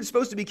this dude's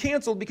supposed to be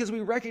canceled, because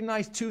we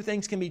recognize two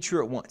things can be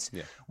true at once.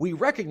 Yeah. We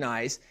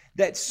recognize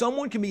that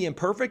someone can be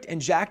imperfect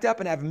and jacked up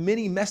and have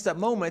many messed up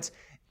moments.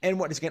 And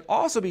what can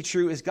also be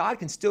true is God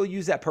can still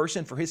use that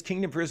person for his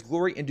kingdom, for his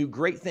glory, and do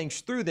great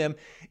things through them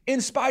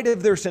in spite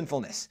of their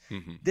sinfulness.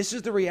 Mm-hmm. This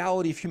is the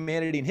reality of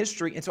humanity and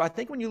history. And so I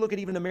think when you look at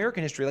even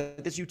American history,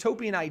 like this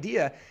utopian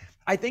idea,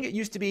 I think it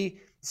used to be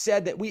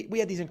said that we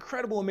had these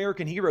incredible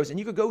American heroes, and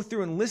you could go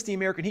through and list the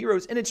American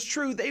heroes, and it's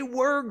true, they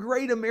were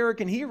great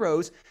American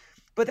heroes,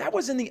 but that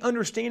was in the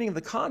understanding of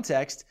the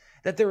context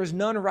that there is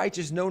none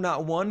righteous, no,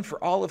 not one,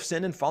 for all have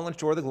sinned and fallen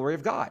short of the glory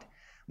of God.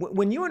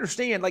 When you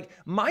understand, like,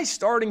 my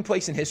starting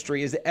place in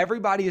history is that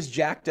everybody is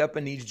jacked up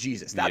and needs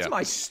Jesus. That's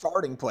my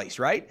starting place,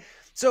 right?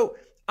 So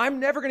I'm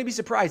never going to be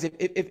surprised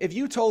if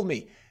you told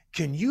me,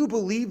 can you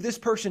believe this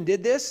person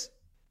did this?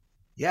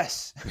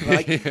 Yes.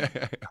 Like,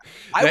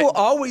 I will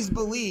always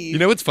believe. You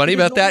know what's funny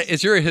about that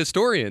is you're a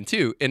historian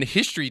too, and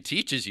history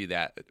teaches you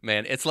that,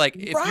 man. It's like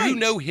if you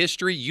know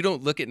history, you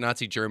don't look at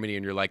Nazi Germany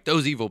and you're like,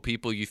 those evil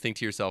people. You think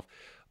to yourself,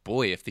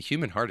 boy, if the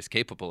human heart is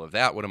capable of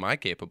that, what am I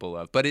capable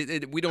of? But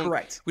we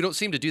don't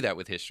seem to do that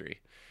with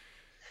history.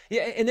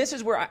 Yeah, and this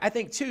is where I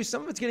think, too,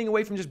 some of it's getting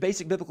away from just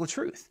basic biblical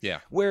truth. Yeah.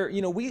 Where,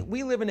 you know,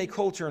 we live in a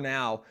culture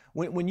now,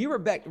 when you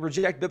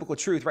reject biblical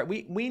truth, right,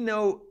 we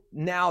know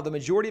now the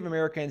majority of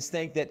Americans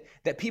think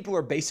that people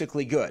are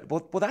basically good.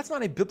 Well, that's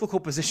not a biblical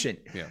position,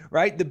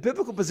 right? The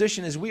biblical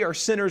position is we are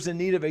sinners in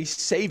need of a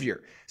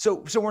Savior.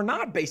 So we're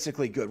not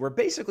basically good. We're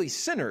basically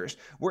sinners.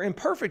 We're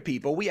imperfect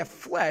people. We have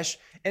flesh.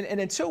 And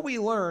until we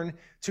learn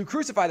to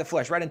crucify the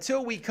flesh, right?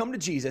 Until we come to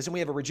Jesus and we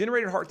have a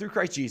regenerated heart through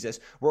Christ Jesus,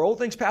 where old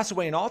things pass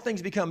away and all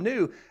things become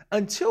new,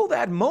 until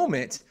that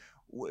moment,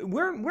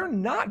 we're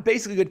not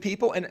basically good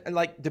people. And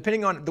like,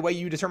 depending on the way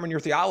you determine your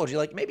theology,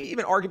 like maybe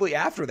even arguably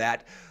after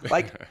that,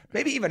 like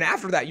maybe even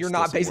after that, you're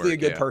not basically a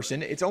good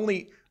person. It's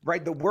only,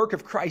 right, the work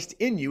of Christ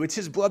in you. It's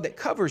his blood that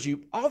covers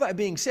you. All that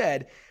being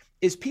said,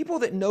 is people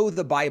that know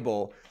the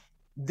Bible,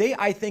 they,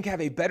 I think, have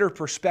a better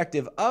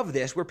perspective of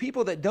this, where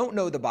people that don't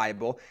know the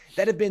Bible,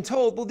 that have been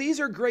told, well, these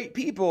are great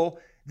people,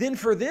 then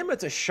for them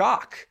it's a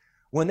shock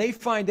when they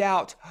find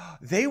out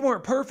they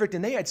weren't perfect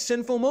and they had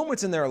sinful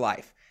moments in their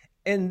life.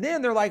 And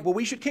then they're like, well,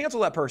 we should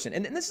cancel that person.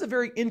 And this is a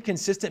very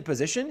inconsistent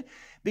position,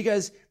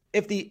 because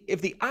if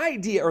the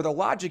idea or the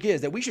logic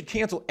is that we should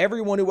cancel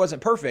everyone who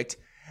wasn't perfect,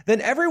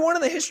 then everyone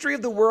in the history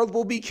of the world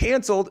will be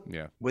canceled,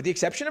 Yeah. with the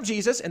exception of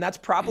Jesus. And that's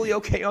probably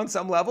okay on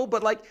some level.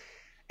 But like,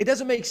 it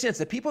doesn't make sense.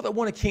 The people that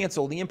want to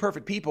cancel the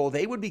imperfect people,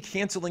 they would be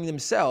canceling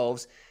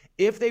themselves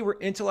if they were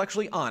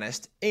intellectually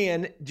honest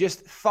and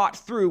just thought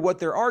through what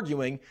they're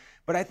arguing.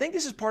 But I think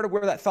this is part of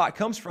where that thought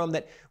comes from,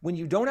 that when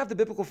you don't have the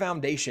biblical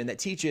foundation that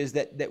teaches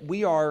that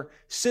we are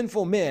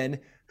sinful men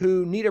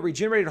who need a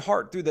regenerated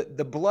heart through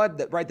the blood,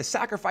 the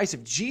sacrifice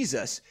of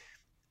Jesus,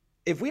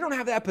 if we don't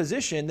have that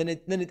position,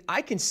 then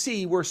I can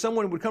see where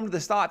someone would come to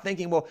this thought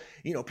thinking, well,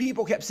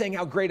 people kept saying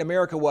how great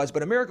America was,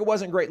 but America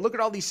wasn't great. Look at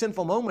all these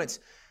sinful moments.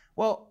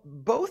 Well,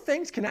 both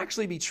things can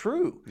actually be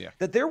true. Yeah.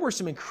 That there were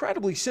some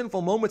incredibly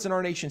sinful moments in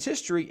our nation's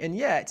history, and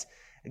yet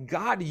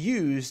God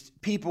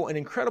used people in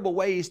incredible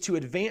ways to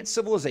advance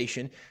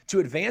civilization, to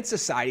advance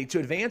society, to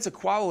advance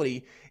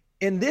equality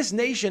in this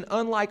nation,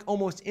 unlike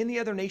almost any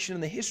other nation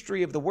in the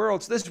history of the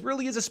world. So this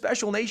really is a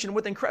special nation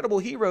with incredible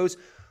heroes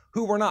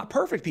who were not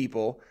perfect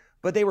people,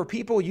 but they were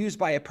people used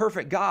by a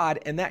perfect God,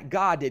 and that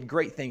God did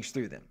great things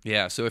through them.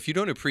 Yeah. So if you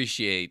don't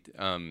appreciate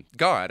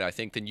God, I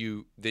think then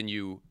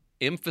you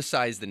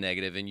emphasize the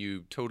negative and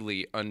you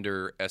totally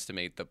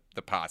underestimate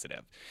the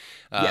positive.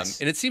 Yes.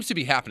 And it seems to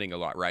be happening a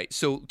lot, right?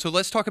 So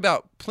let's talk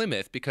about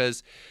Plymouth,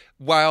 because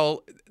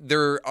while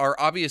there are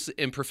obvious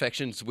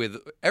imperfections with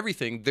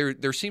everything,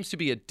 there seems to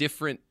be a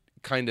different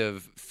kind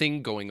of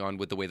thing going on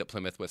with the way that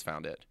Plymouth was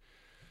founded.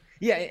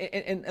 Yeah,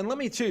 and let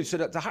me too,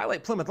 so to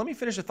highlight Plymouth, let me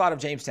finish the thought of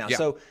Jamestown. Yeah.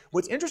 So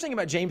what's interesting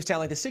about Jamestown,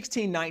 like the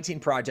 1619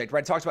 project,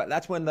 right, talks about,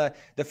 that's when the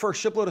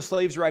first shipload of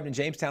slaves arrived in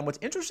Jamestown. What's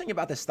interesting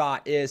about this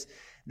thought is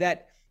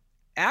that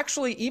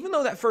actually, even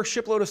though that first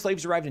shipload of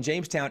slaves arrived in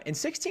Jamestown, in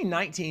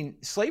 1619,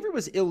 slavery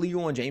was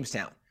illegal in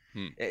Jamestown.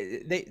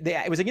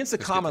 It was against the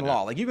common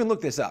law. Like, you can look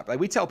this up. Like,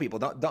 we tell people,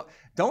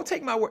 don't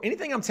take my word.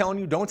 Anything I'm telling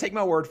you, don't take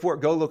my word for it.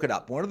 Go look it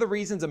up. One of the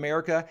reasons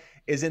America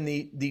is in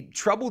the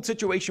troubled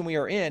situation we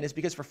are in is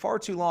because for far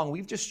too long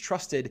we've just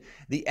trusted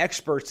the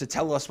experts to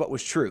tell us what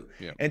was true,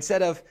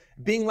 instead of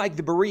being like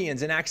the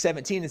Bereans in Acts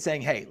 17 and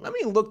saying, hey, let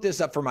me look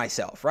this up for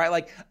myself, right?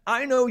 Like,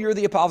 I know you're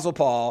the Apostle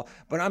Paul,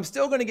 but I'm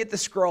still going to get the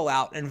scroll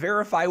out and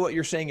verify what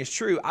you're saying is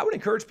true. I would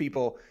encourage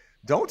people,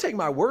 don't take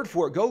my word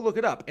for it. Go look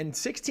it up. In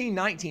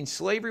 1619,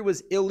 slavery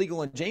was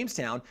illegal in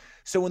Jamestown.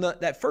 So when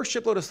that first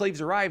shipload of slaves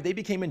arrived, they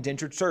became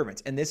indentured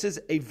servants. And this is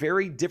a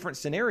very different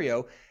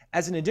scenario.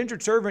 As an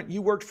indentured servant,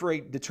 you worked for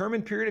a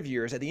determined period of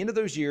years. At the end of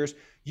those years,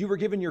 you were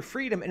given your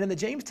freedom. And in the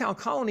Jamestown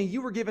colony,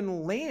 you were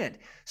given land.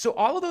 So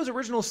all of those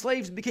original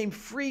slaves became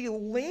free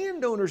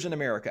landowners in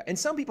America. And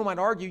some people might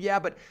argue, yeah,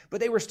 but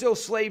they were still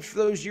slaves for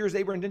those years.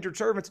 They were indentured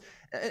servants.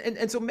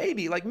 And so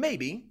maybe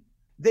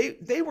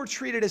they were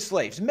treated as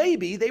slaves.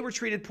 Maybe they were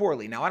treated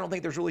poorly. Now, I don't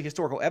think there's really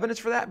historical evidence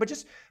for that, but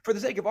just for the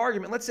sake of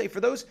argument, let's say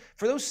for those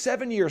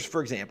 7 years,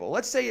 for example,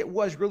 let's say it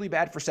was really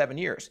bad for 7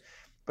 years.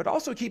 But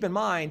also keep in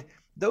mind,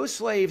 those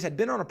slaves had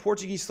been on a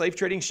Portuguese slave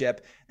trading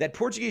ship. That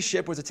Portuguese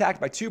ship was attacked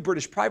by 2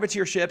 British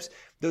privateer ships.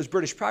 Those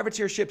British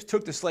privateer ships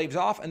took the slaves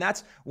off, and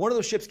that's one of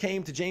those ships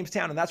came to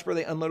Jamestown, and that's where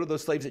they unloaded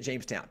those slaves at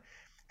Jamestown.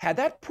 Had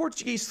that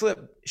Portuguese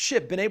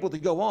ship been able to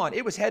go on,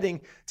 it was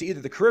heading to either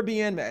the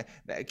Caribbean,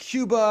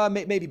 Cuba,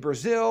 maybe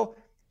Brazil.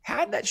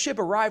 Had that ship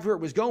arrived where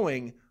it was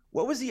going,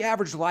 what was the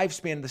average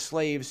lifespan of the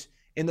slaves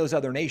in those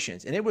other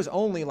nations? And it was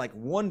only like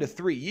 1 to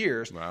 3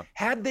 years. Wow.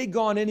 Had they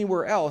gone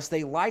anywhere else,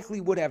 they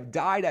likely would have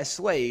died as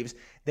slaves.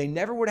 They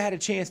never would have had a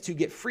chance to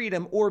get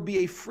freedom or be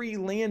a free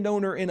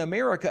landowner in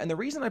America. And the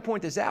reason I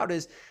point this out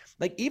is,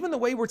 like, even the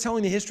way we're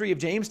telling the history of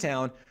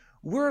Jamestown,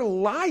 we're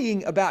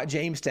lying about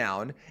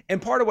Jamestown,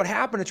 and part of what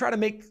happened to try to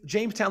make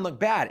Jamestown look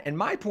bad. And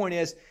my point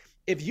is,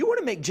 if you want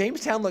to make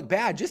Jamestown look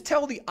bad, just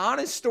tell the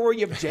honest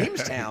story of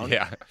Jamestown.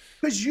 Yeah.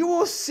 Because you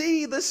will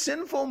see the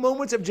sinful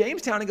moments of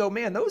Jamestown and go,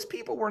 man, those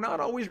people were not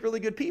always really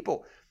good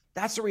people.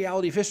 That's the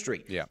reality of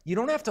history. Yeah. You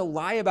don't have to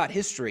lie about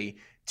history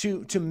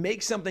to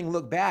make something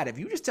look bad. If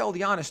you just tell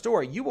the honest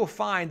story, you will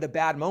find the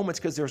bad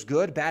moments, because there's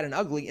good, bad, and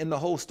ugly in the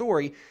whole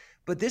story.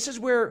 But this is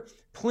where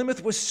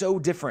Plymouth was so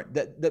different.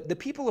 The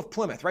people of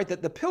Plymouth, right?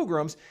 The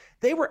Pilgrims,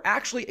 they were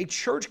actually a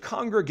church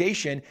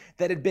congregation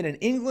that had been in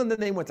England, then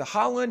they went to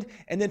Holland,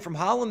 and then from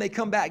Holland they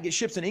come back, get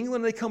ships in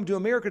England, and they come to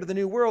America, to the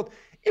New World.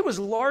 It was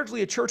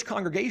largely a church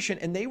congregation,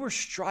 and they were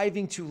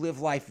striving to live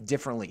life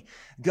differently.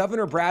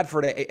 Governor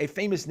Bradford, a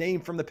famous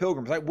name from the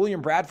Pilgrims, right?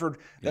 William Bradford,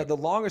 the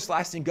longest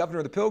lasting governor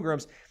of the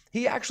Pilgrims,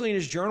 he actually in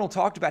his journal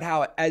talked about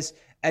how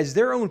as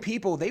their own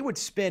people, they would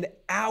spend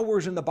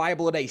hours in the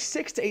Bible a day,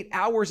 6 to 8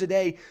 hours a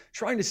day,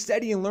 trying to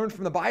study and learn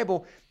from the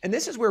Bible. And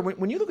this is where,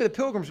 when you look at the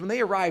Pilgrims, when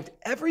they arrived,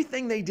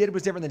 everything they did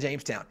was different than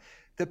Jamestown.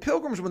 The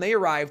Pilgrims, when they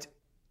arrived,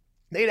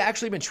 they had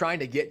actually been trying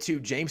to get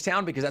to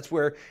Jamestown because that's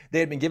where they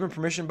had been given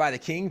permission by the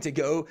king to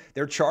go.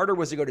 Their charter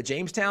was to go to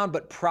Jamestown,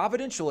 but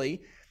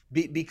providentially,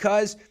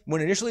 because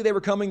when initially they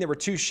were coming, there were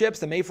 2 ships,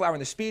 the Mayflower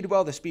and the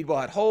Speedwell. The Speedwell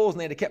had holes, and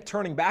they had to kept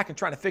turning back and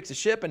trying to fix the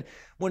ship. And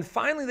when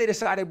finally they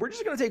decided, we're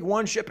just going to take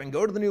one ship and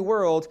go to the New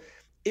World,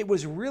 it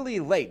was really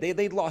late.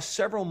 They'd lost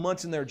several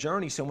months in their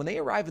journey. So when they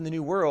arrive in the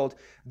New World,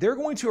 they're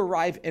going to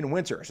arrive in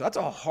winter. So that's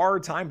a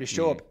hard time to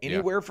show up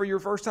anywhere for your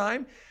first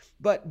time.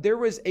 But there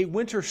was a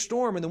winter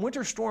storm, and the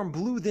winter storm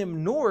blew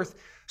them north,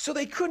 so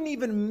they couldn't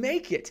even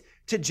make it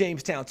to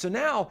Jamestown. So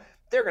now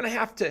they're going to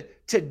have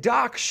to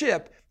dock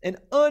ship, an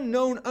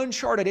unknown,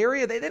 uncharted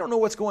area. They don't know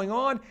what's going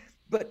on.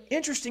 But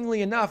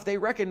interestingly enough, they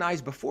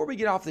recognize before we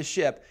get off the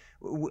ship,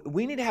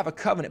 we need to have a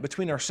covenant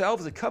between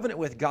ourselves, a covenant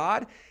with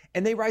God,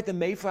 and they write the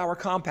Mayflower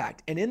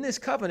Compact. And in this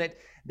covenant,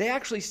 they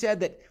actually said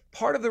that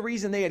part of the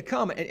reason they had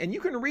come, and you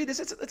can read this,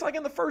 it's like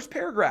in the first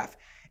paragraph.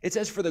 It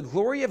says, for the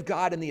glory of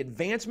God and the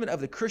advancement of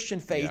the Christian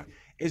faith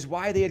is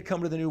why they had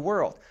come to the New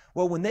World.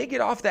 Well, when they get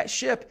off that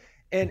ship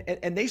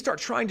and they start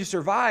trying to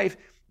survive,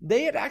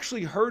 they had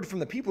actually heard from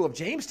the people of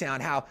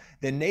Jamestown how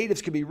the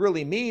natives could be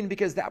really mean,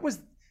 because that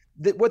was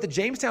what the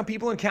Jamestown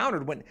people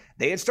encountered when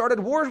they had started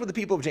wars with the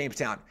people of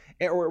Jamestown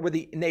or with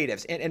the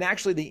natives. And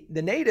actually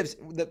the natives,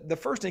 the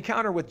first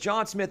encounter with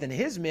John Smith and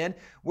his men,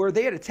 where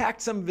they had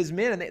attacked some of his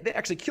men and they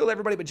actually killed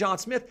everybody but John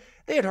Smith,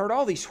 they had heard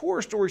all these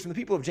horror stories from the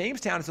people of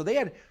Jamestown. And so they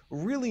had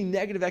really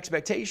negative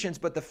expectations.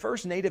 But the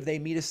first native they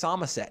meet is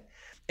Samoset.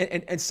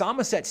 And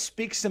Samoset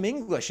speaks some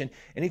English, and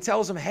he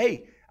tells them,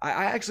 hey,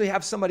 I actually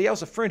have somebody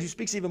else, a friend who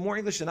speaks even more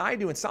English than I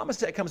do. And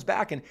Samoset comes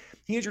back and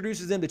he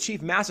introduces them to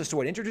Chief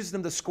Massasoit, introduces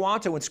them to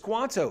Squanto. And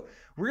Squanto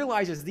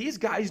realizes these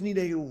guys need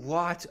a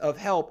lot of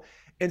help.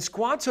 And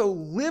Squanto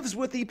lives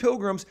with the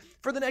Pilgrims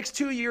for the next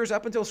 2 years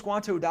up until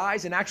Squanto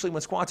dies. And actually,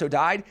 when Squanto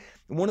died,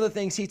 one of the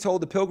things he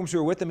told the Pilgrims who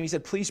were with him, he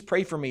said, please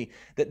pray for me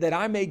that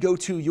I may go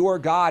to your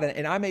God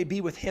and I may be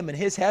with him in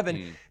his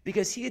heaven,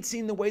 because he had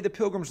seen the way the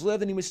Pilgrims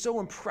lived and he was so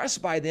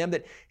impressed by them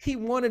that he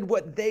wanted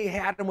what they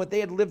had and what they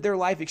had lived their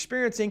life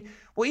experiencing.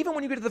 Well, even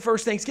when you get to the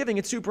first Thanksgiving,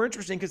 it's super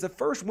interesting, because the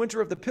first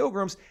winter of the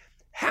Pilgrims,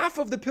 half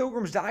of the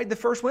Pilgrims died the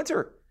first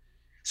winter.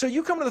 So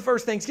you come to the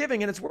first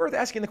Thanksgiving, and it's worth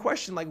asking the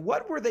question, like,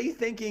 what were they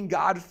thanking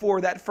God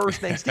for that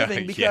first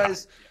Thanksgiving?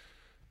 Because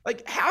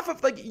like half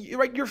of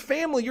your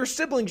family, your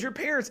siblings, your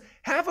parents,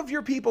 half of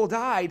your people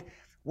died.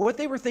 What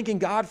they were thanking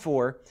God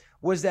for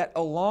was that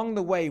along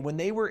the way, when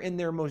they were in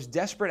their most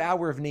desperate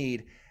hour of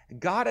need,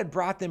 God had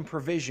brought them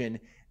provision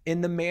in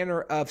the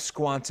manner of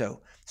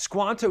Squanto.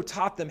 Squanto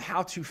taught them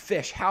how to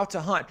fish, how to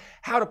hunt,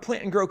 how to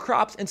plant and grow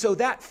crops. And so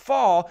that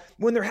fall,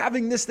 when they're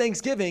having this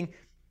Thanksgiving,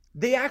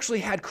 they actually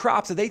had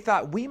crops that they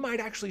thought we might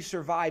actually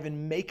survive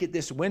and make it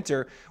this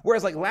winter.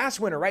 Whereas like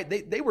last winter, right,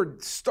 they were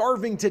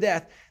starving to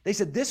death. They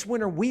said, this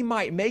winter we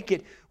might make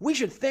it. We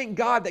should thank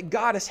God that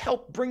God has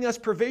helped bring us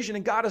provision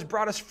and God has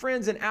brought us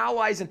friends and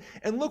allies,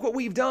 and look what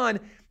we've done.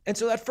 And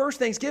so that first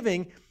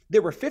Thanksgiving,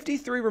 there were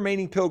 53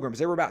 remaining Pilgrims.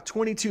 There were about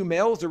 22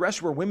 males. The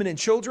rest were women and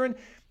children.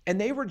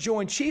 And they were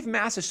joined. Chief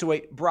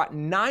Massasoit brought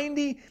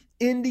 90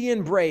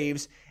 Indian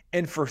braves.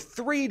 And for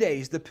 3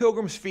 days, the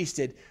Pilgrims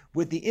feasted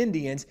with the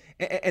Indians,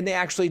 and they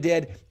actually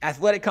did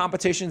athletic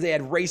competitions. They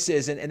had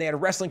races, and they had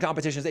wrestling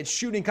competitions. They had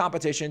shooting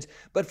competitions.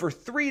 But for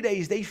 3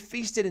 days, they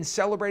feasted and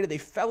celebrated. They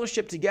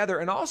fellowshiped together.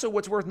 And also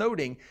what's worth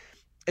noting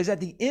is that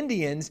the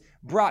Indians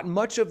brought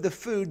much of the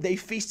food they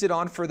feasted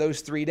on for those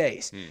 3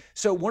 days.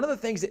 So one of the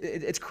things,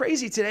 it's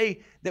crazy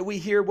today that we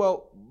hear,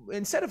 well,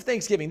 instead of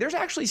Thanksgiving, there's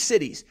actually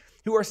cities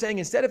who are saying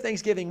instead of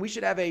Thanksgiving, we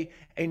should have a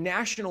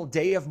national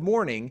day of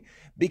mourning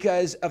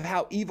because of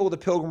how evil the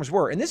Pilgrims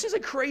were. And this is a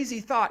crazy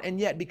thought. And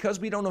yet, because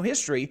we don't know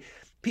history,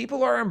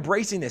 people are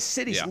embracing this.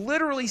 Cities,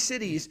 literally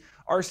cities,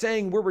 are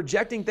saying we're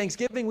rejecting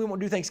Thanksgiving. We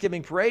won't do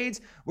Thanksgiving parades.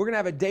 We're going to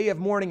have a day of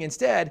mourning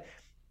instead.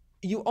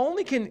 You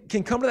only can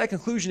come to that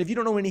conclusion if you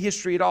don't know any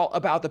history at all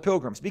about the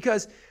Pilgrims.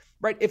 Because,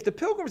 right, if the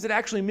Pilgrims had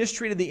actually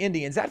mistreated the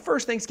Indians, that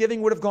first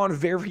Thanksgiving would have gone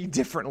very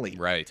differently.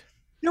 Right.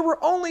 There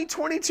were only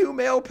 22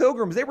 male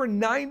Pilgrims. There were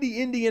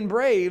 90 Indian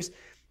braves.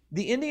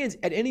 The Indians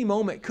at any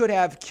moment could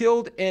have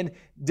killed and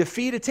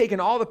defeated, taken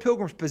all the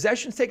Pilgrims'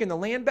 possessions, taken the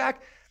land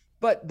back.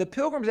 But the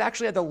Pilgrims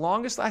actually had the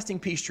longest lasting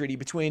peace treaty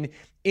between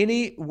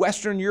any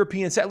Western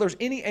European settlers,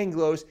 any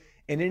Anglos,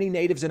 and any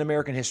natives in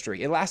American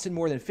history. It lasted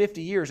more than 50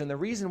 years. And the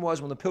reason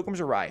was when the Pilgrims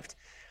arrived,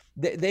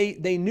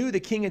 they knew the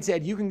king had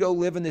said, you can go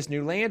live in this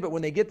new land. But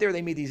when they get there,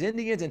 they meet these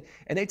Indians and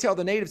they tell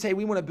the natives, hey,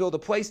 we want to build a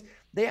place.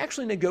 They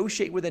actually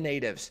negotiate with the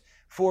natives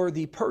for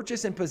the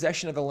purchase and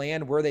possession of the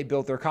land where they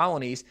built their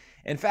colonies.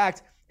 In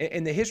fact,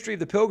 in the history of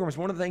the Pilgrims,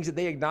 one of the things that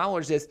they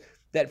acknowledged is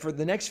that for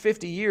the next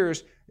 50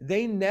 years,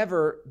 they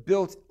never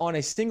built on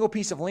a single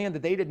piece of land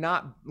that they did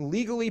not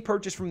legally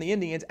purchase from the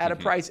Indians at a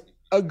price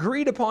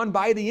agreed upon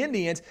by the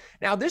Indians.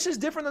 Now, this is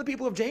different than the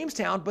people of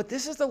Jamestown, but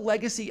this is the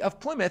legacy of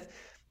Plymouth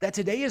that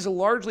today is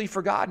largely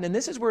forgotten. And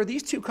this is where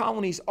these two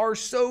colonies are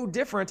so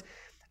different.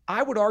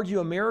 I would argue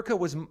America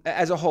was,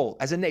 as a whole,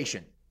 as a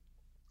nation,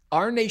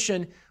 our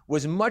nation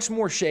was much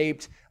more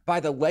shaped by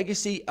the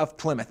legacy of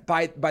Plymouth,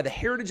 by the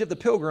heritage of the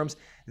Pilgrims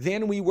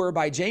than we were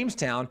by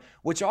Jamestown,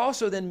 which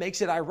also then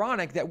makes it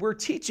ironic that we're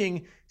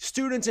teaching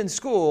students in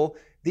school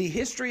the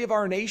history of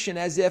our nation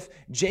as if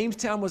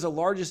Jamestown was the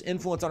largest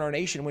influence on our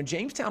nation, when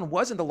Jamestown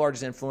wasn't the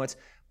largest influence.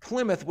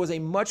 Plymouth was a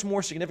much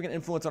more significant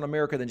influence on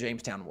America than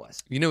Jamestown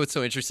was. You know what's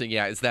so interesting,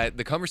 yeah, is that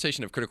the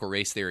conversation of critical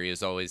race theory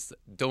is always,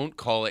 don't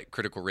call it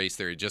critical race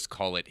theory, just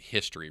call it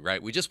history,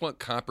 right? We just want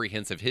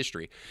comprehensive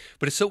history.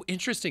 But it's so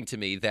interesting to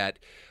me that,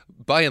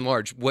 by and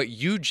large, what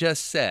you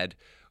just said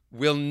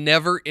will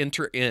never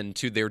enter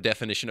into their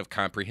definition of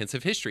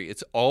comprehensive history.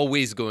 It's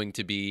always going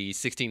to be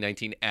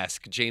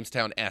 1619-esque,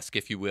 Jamestown-esque,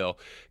 if you will,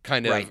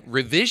 kind of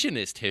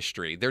revisionist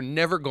history. They're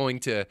never going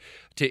to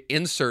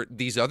insert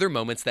these other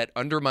moments that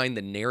undermine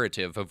the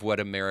narrative of what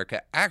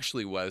America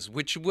actually was,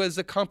 which was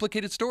a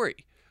complicated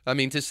story. I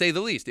mean, to say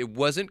the least, it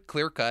wasn't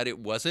clear cut. It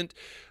wasn't,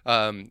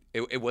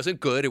 it wasn't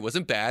good. It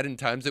wasn't bad. In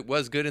times it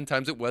was good. In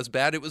times it was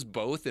bad. It was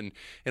both, and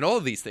all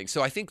of these things.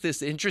 So I think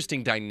this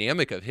interesting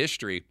dynamic of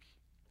history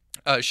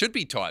should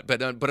be taught,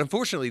 but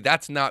unfortunately,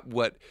 that's not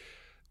what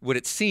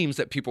it seems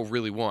that people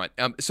really want.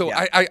 So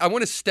I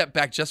want to step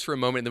back just for a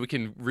moment, and then we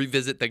can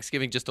revisit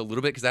Thanksgiving just a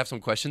little bit because I have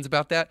some questions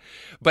about that.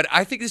 But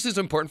I think this is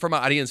important for my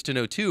audience to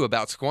know too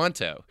about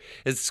Squanto.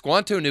 Is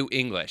Squanto knew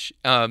English,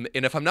 and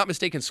if I'm not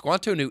mistaken,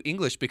 Squanto knew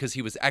English because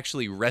he was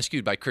actually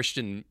rescued by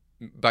Christian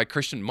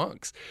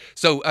monks.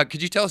 So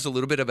could you tell us a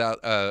little bit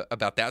about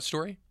that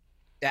story?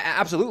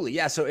 Absolutely.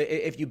 Yeah. So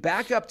if you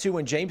back up to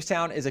when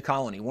Jamestown is a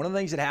colony, one of the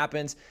things that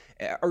happens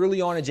early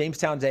on in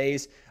Jamestown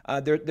days,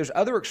 there's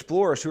other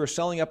explorers who are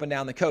sailing up and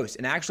down the coast.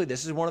 And actually,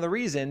 this is one of the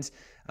reasons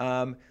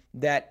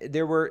that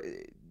there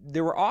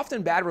were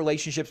often bad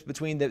relationships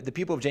between the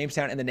people of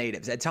Jamestown and the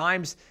natives. At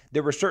times,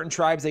 there were certain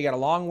tribes they got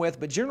along with,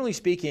 but generally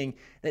speaking,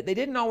 they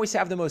didn't always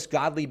have the most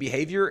godly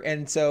behavior.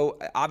 And so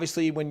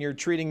obviously, when you're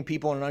treating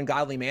people in an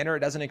ungodly manner, it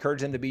doesn't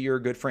encourage them to be your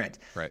good friend.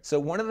 Right. So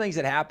one of the things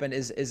that happened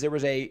is there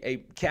was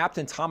a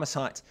Captain Thomas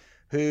Hunt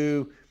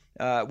who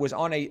was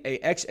on a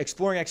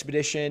exploring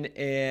expedition,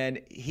 and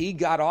he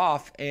got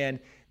off, and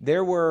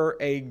there were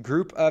a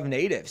group of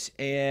natives,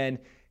 and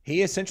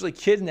he essentially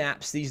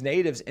kidnaps these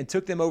natives and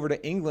took them over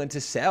to England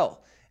to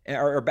sell,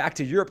 or back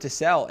to Europe to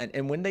sell.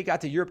 And when they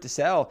got to Europe to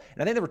sell,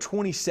 and I think there were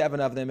 27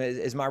 of them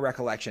is my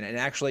recollection. And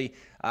actually,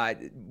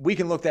 we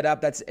can look that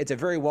up. It's a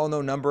very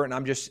well-known number. And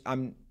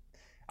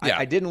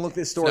I didn't look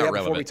this story up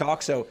before we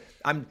talk. So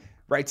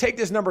take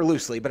this number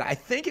loosely, but I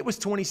think it was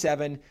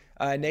 27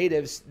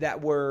 natives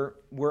that were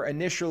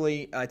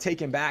initially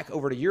taken back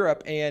over to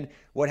Europe. And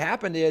what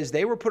happened is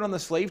they were put on the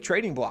slave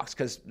trading blocks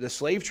because the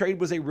slave trade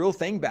was a real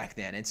thing back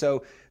then. And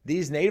so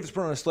these natives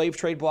put on a slave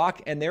trade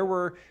block, and there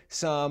were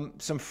some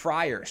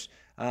friars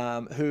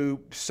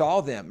who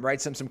saw them, right?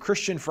 Some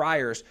Christian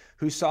friars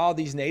who saw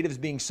these natives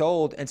being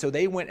sold. And so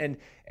they went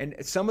and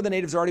some of the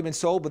natives had already been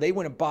sold, but they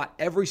went and bought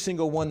every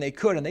single one they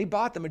could. And they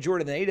bought the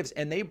majority of the natives,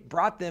 and they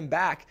brought them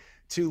back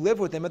to live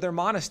with them at their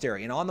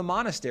monastery. And on the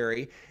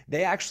monastery,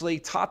 they actually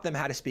taught them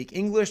how to speak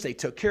English. They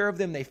took care of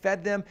them. They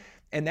fed them.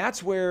 And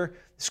that's where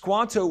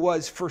Squanto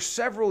was for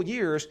several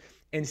years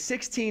in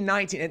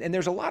 1619. And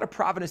there's a lot of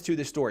provenance to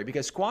this story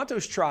because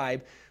Squanto's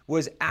tribe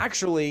was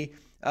actually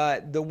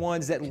the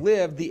ones that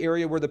lived the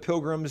area where the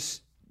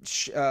Pilgrims,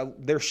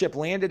 their ship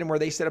landed and where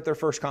they set up their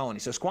first colony.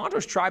 So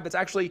Squanto's tribe, that's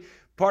actually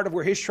part of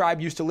where his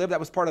tribe used to live. That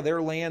was part of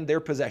their land, their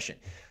possession.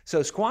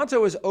 So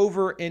Squanto is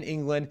over in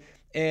England,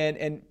 and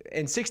in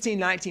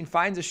 1619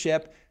 finds a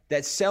ship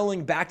that's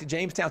sailing back to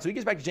Jamestown. So he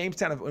gets back to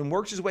Jamestown and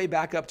works his way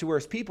back up to where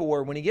his people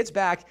were. When he gets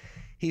back,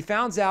 he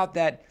finds out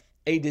that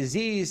a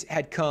disease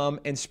had come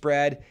and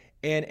spread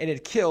and it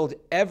had killed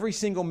every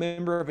single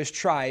member of his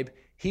tribe.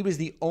 He was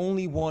the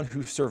only one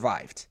who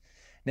survived.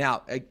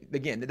 Now,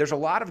 again, there's a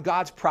lot of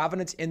God's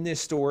providence in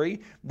this story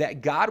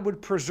that God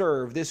would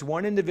preserve this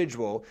one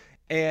individual.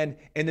 And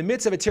in the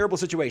midst of a terrible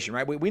situation,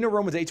 right? We know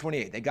Romans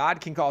 8:28, that God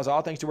can cause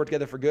all things to work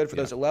together for good for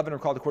those that love and are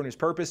called according to his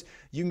purpose.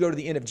 You can go to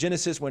the end of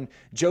Genesis when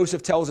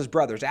Joseph tells his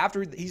brothers,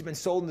 after he's been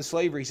sold into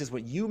slavery, he says,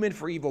 what you meant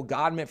for evil,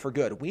 God meant for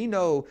good. We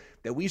know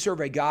that we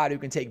serve a God who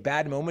can take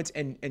bad moments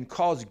and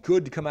cause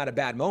good to come out of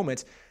bad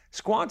moments.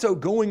 Squanto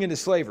going into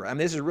slavery, I mean,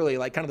 this is really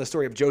like kind of the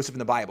story of Joseph in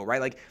the Bible,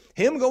 right? Like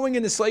him going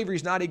into slavery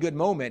is not a good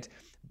moment,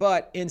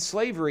 but in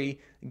slavery,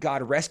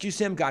 God rescues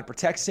him, God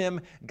protects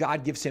him,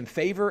 God gives him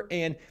favor,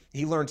 and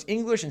he learns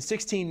English in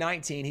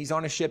 1619. He's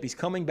on a ship, he's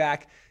coming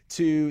back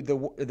to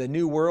the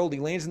New World. He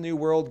lands in the New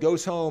World,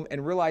 goes home,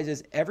 and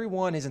realizes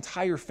everyone, his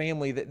entire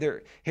family,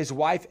 his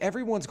wife,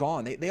 everyone's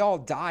gone. They all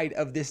died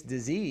of this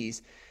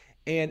disease.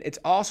 And it's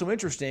also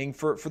interesting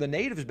for the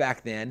natives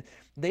back then,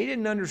 they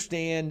didn't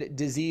understand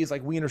disease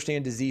like we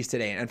understand disease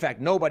today. And in fact,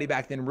 nobody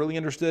back then really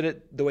understood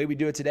it the way we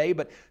do it today,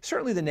 but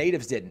certainly the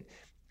natives didn't.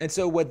 And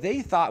so what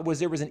they thought was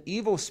there was an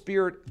evil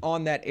spirit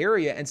on that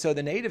area. And so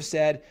the natives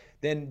said,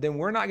 then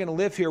we're not going to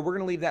live here. We're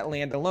going to leave that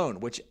land alone,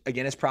 which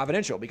again is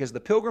providential because the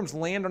Pilgrims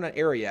land on an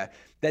area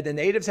that the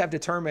natives have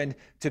determined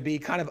to be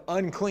kind of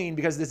unclean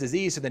because of this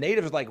disease. So the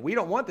natives are like, we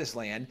don't want this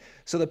land.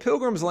 So the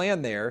Pilgrims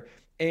land there.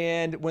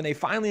 And when they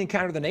finally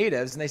encounter the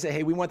natives and they say,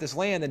 hey, we want this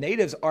land, the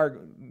natives are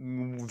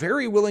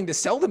very willing to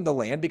sell them the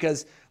land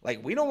because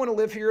like, we don't want to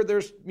live here.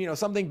 There's,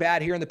 something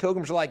bad here. And the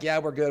Pilgrims are like, yeah,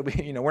 we're good.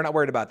 We're not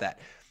worried about that.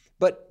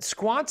 But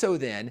Squanto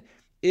then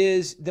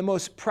is the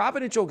most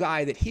providential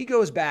guy that he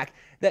goes back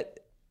that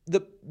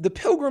the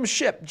pilgrim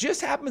ship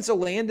just happens to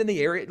land in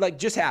the area, like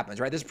just happens,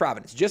 right? This is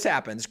providence, just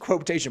happens,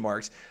 quotation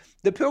marks.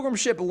 The pilgrim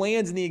ship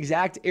lands in the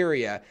exact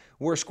area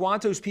where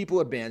Squanto's people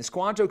have been.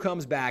 Squanto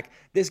comes back,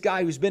 this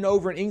guy who's been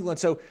over in England.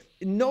 So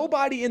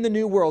nobody in the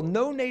New World,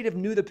 no native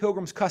knew the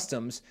pilgrim's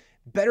customs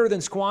better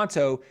than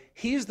Squanto.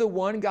 He's the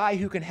one guy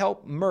who can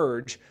help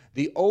merge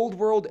the old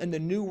world and the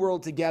new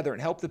world together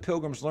and help the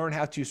pilgrims learn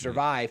how to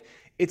survive.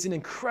 It's an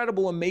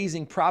incredible,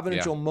 amazing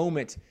providential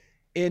moment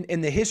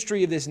in the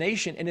history of this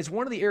nation. And it's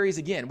one of the areas,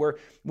 again, where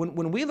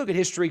when we look at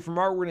history from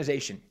our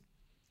organization,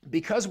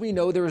 because we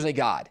know there is a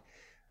God,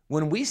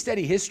 when we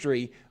study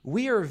history,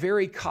 we are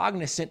very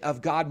cognizant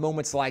of God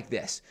moments like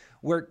this,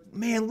 where,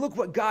 man, look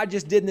what God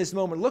just did in this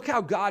moment. Look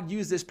how God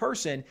used this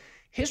person.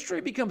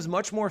 History becomes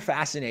much more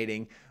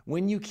fascinating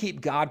when you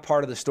keep God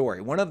part of the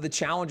story. One of the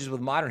challenges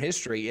with modern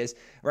history is,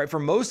 right, for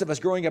most of us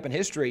growing up in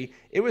history,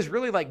 it was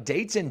really like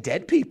dates and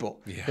dead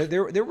people. Yeah.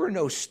 There were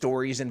no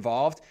stories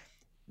involved.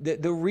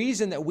 The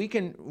reason that we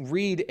can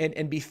read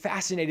and be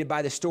fascinated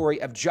by the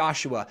story of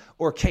Joshua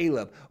or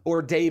Caleb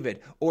or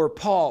David or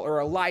Paul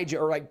or Elijah,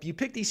 or like you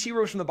pick these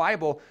heroes from the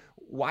Bible,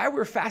 why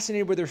we're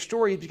fascinated with their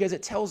story is because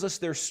it tells us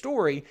their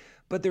story,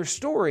 but their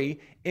story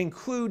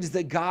includes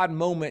the God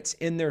moments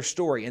in their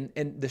story.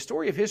 And the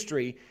story of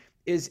history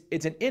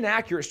it's an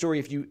inaccurate story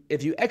if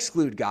you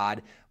exclude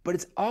God, but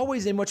it's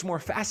always a much more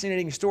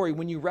fascinating story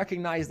when you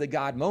recognize the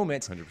God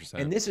moments. 100%.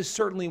 And this is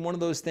certainly one of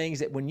those things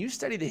that when you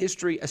study the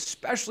history,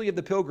 especially of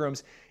the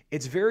pilgrims,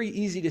 it's very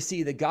easy to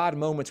see the God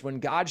moments when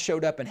God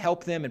showed up and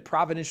helped them and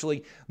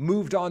providentially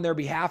moved on their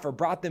behalf or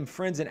brought them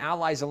friends and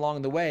allies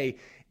along the way.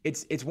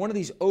 It's one of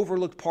these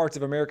overlooked parts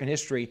of American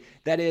history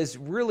that is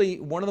really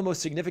one of the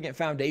most significant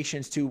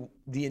foundations to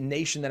the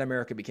nation that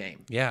America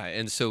became. Yeah,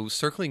 and so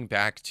circling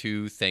back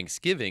to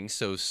Thanksgiving,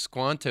 so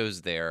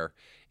Squanto's there,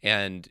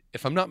 and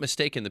if I'm not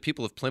mistaken, the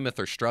people of Plymouth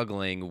are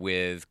struggling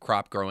with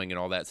crop growing and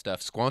all that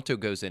stuff. Squanto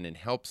goes in and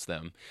helps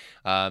them,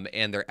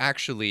 and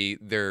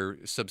their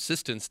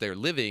subsistence, their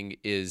living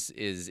is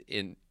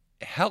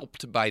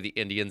helped by the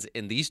Indians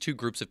and these two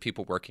groups of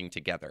people working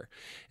together.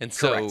 And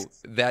so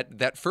Correct.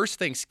 that first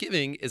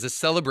Thanksgiving is a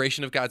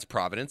celebration of God's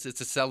providence.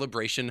 It's a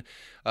celebration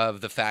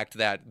of the fact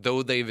that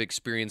though they've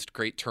experienced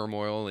great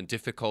turmoil and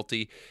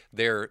difficulty,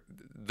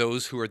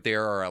 those who are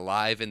there are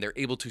alive, and they're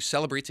able to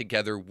celebrate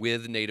together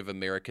with Native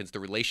Americans, the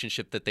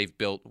relationship that they've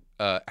built,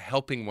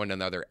 helping one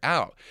another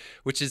out,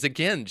 which is,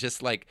 again,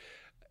 just like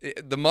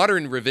the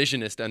modern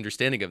revisionist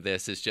understanding of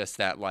this is just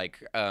that,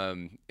 like,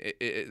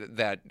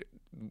 that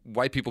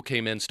white people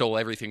came in, stole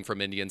everything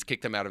from Indians,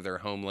 kicked them out of their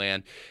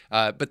homeland.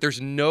 But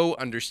there's no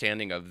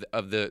understanding of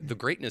the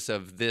greatness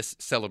of this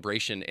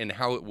celebration and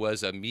how it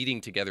was a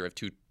meeting together of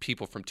two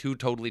people from two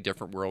totally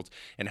different worlds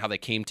and how they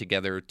came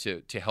together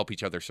to help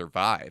each other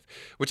survive,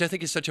 which I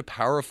think is such a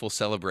powerful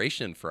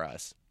celebration for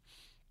us.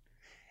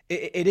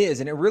 It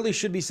is, and it really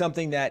should be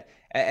something that,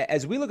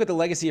 as we look at the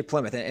legacy of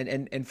Plymouth,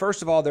 and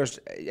first of all, there's,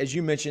 as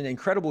you mentioned,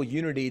 incredible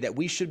unity that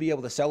we should be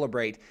able to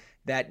celebrate,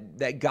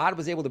 that God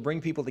was able to bring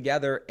people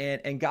together,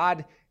 and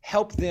God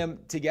helped them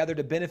together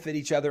to benefit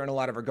each other in a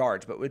lot of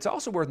regards. But it's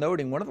also worth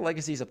noting, one of the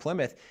legacies of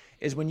Plymouth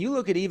is when you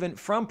look at even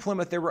from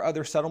Plymouth, there were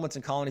other settlements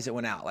and colonies that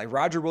went out. Like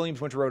Roger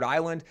Williams went to Rhode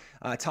Island,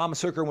 Thomas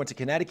Hooker went to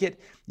Connecticut.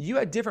 You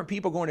had different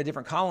people going to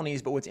different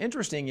colonies, but what's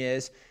interesting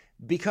is,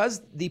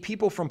 because the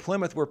people from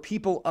Plymouth were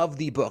people of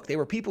the book, they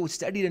were people who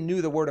studied and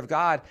knew the Word of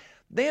God,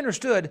 they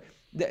understood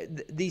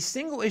that the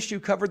single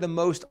issue covered the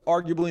most,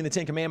 arguably, in the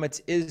Ten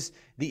Commandments is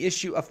the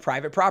issue of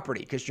private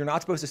property, because you're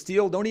not supposed to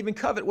steal, don't even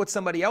covet what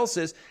somebody else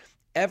is.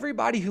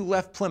 Everybody who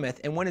left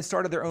Plymouth and went and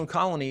started their own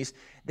colonies,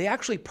 they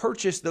actually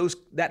purchased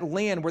that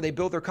land where they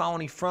built their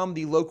colony from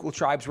the local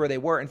tribes where they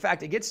were. In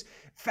fact, it gets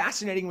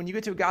fascinating when you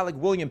get to a guy like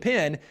William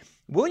Penn.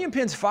 William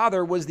Penn's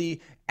father was the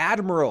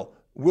Admiral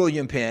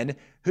William Penn,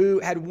 who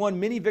had won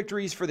many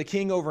victories for the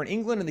king over in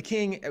England, and the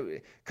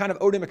king kind of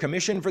owed him a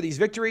commission for these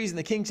victories. And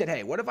the king said,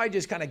 hey, what if I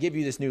just kind of give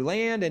you this new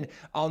land and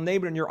I'll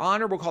name it in your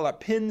honor? We'll call it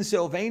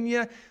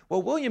Pennsylvania.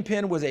 Well, William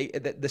Penn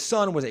the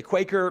son was a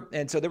Quaker,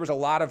 and so there was a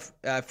lot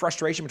of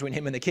frustration between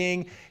him and the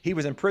king. He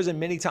was in prison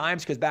many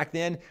times because back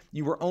then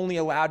you were only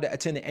allowed to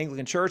attend the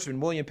Anglican church. When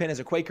William Penn is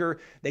a Quaker,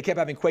 they kept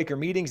having Quaker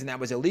meetings, and that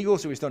was illegal,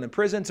 so he was thrown in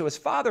prison. So his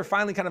father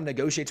finally kind of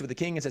negotiates with the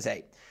king and says,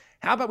 hey,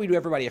 how about we do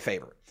everybody a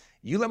favor?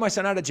 You let my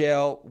son out of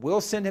jail.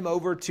 We'll send him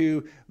over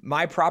to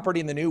my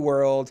property in the New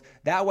World.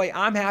 That way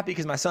I'm happy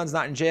because my son's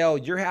not in jail.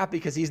 You're happy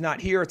because he's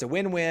not here. It's a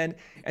win-win.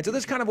 And so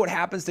this is kind of what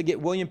happens to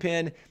get William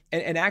Penn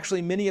and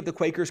actually many of the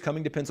Quakers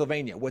coming to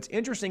Pennsylvania. What's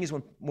interesting is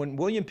when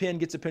William Penn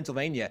gets to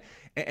Pennsylvania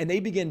and they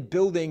begin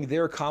building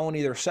their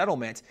colony, their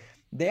settlement,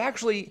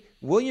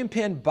 William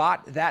Penn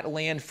bought that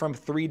land from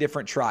 3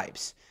 different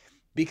tribes.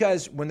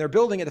 Because when they're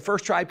building it, the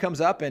first tribe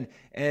comes up and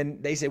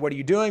they say, what are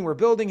you doing? We're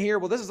building here.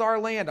 Well, this is our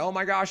land. Oh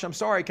my gosh, I'm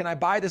sorry. Can I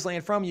buy this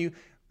land from you?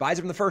 Buys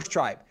it from the first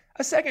tribe.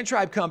 A second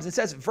tribe comes and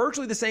says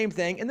virtually the same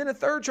thing. And then a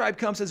third tribe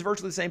comes and says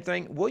virtually the same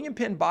thing. William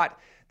Penn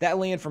bought that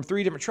land from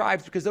 3 different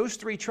tribes because those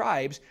 3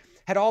 tribes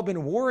had all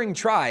been warring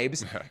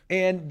tribes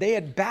and they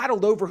had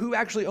battled over who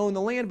actually owned the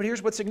land. But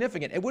here's what's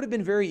significant. It would have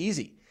been very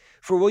easy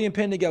for William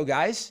Penn to go,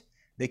 guys,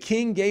 the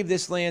king gave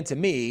this land to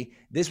me.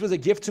 This was a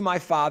gift to my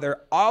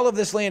father. All of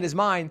this land is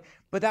mine.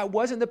 But that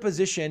wasn't the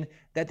position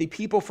that the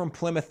people from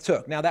Plymouth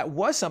took. Now, that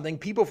was something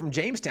people from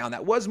Jamestown,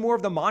 that was more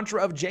of the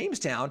mantra of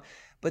Jamestown.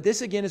 But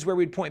this, again, is where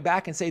we'd point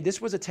back and say this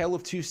was a tale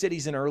of two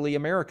cities in early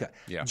America.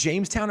 Yeah.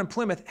 Jamestown and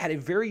Plymouth had a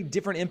very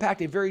different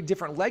impact, a very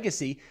different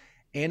legacy.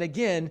 And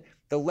again,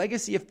 the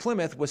legacy of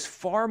Plymouth was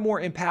far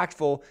more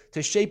impactful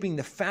to shaping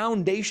the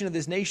foundation of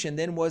this nation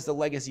than was the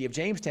legacy of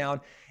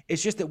Jamestown.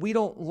 It's just that we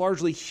don't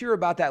largely hear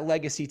about that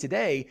legacy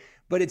today,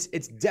 but it's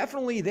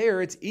definitely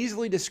there. It's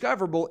easily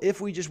discoverable if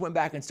we just went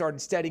back and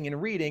started studying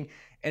and reading.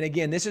 And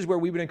again, this is where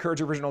we would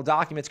encourage original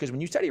documents, because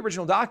when you study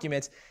original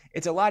documents,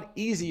 it's a lot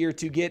easier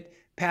to get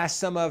past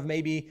some of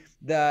maybe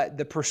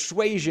the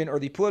persuasion or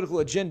the political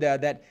agenda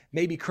that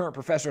maybe current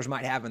professors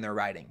might have in their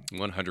writing.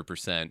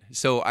 100%.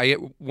 So I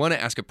want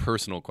to ask a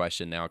personal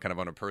question now, kind of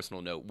on a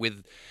personal note.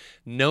 With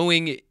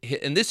knowing,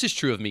 and this is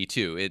true of me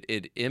too,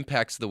 it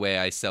impacts the way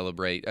I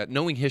celebrate,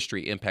 knowing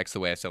history impacts the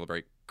way I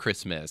celebrate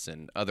Christmas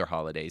and other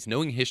holidays.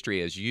 Knowing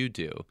history as you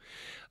do,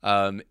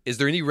 is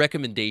there any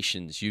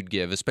recommendations you'd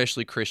give,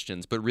 especially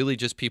Christians, but really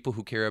just people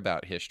who care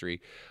about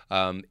history,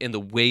 in the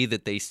way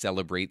that they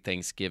celebrate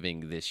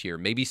Thanksgiving this year?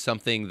 Maybe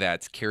something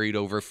that's carried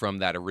over from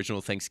that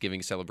original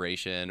Thanksgiving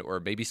celebration, or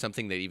maybe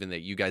something that even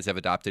that you guys have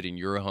adopted in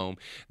your home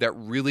that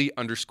really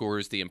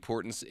underscores the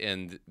importance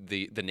and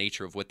the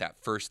nature of what that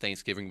first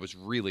Thanksgiving was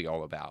really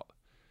all about.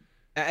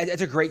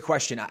 That's a great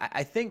question.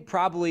 I think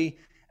probably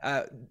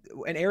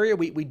an area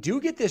we do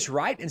get this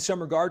right in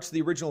some regards to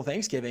the original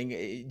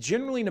Thanksgiving.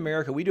 Generally in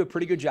America, we do a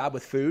pretty good job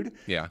with food,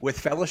 with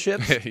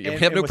fellowships. We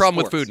have no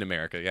problem with food in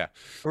America, yeah.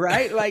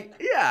 Right? Like,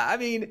 yeah, I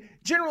mean,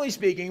 generally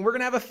speaking, we're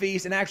going to have a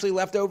feast, and actually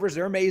leftovers,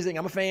 they're amazing.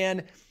 I'm a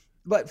fan.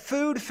 But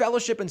food,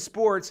 fellowship, and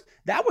sports,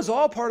 that was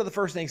all part of the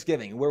first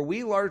Thanksgiving. Where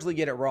we largely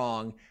get it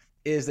wrong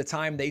is the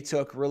time they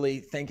took really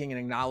thinking and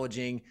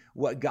acknowledging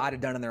what God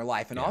had done in their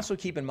life. And also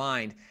keep in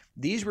mind,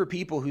 these were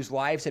people whose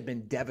lives had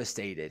been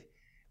devastated,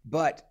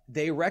 but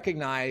they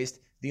recognized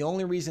the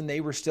only reason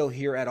they were still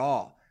here at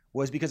all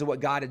was because of what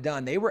God had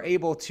done. They were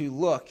able to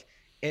look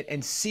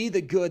and see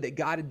the good that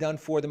God had done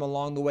for them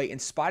along the way in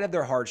spite of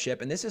their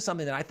hardship. And this is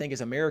something that I think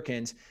as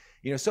Americans,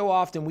 so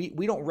often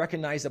we don't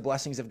recognize the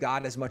blessings of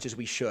God as much as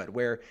we should,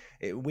 where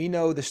we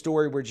know the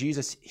story where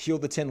Jesus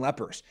healed the 10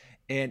 lepers.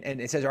 And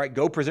it says, all right,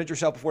 go present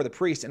yourself before the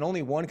priest. And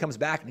only one comes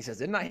back and he says,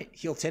 didn't I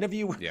heal 10 of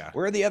you? Yeah.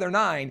 Where are the other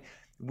 9?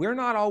 We're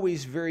not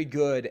always very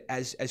good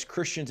as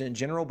Christians in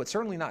general, but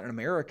certainly not in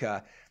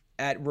America,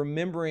 at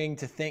remembering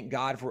to thank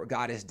God for what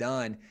God has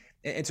done.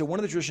 And so one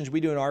of the traditions we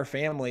do in our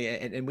family,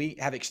 and we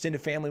have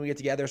extended family, we get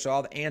together, so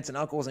all the aunts and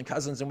uncles and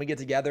cousins, and we get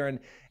together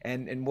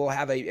and we'll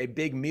have a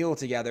big meal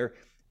together.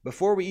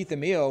 Before we eat the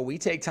meal, we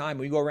take time,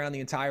 we go around the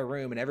entire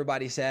room, and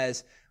everybody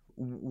says,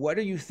 what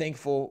are you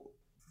thankful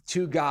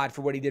to God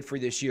for what he did for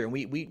you this year? And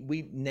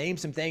we name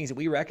some things that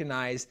we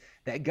recognize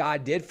that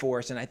God did for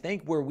us. And I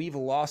think where we've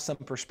lost some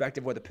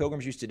perspective, what the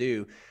Pilgrims used to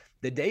do,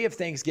 the day of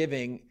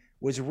Thanksgiving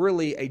was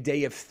really a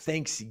day of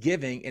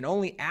thanksgiving. And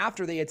only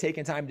after they had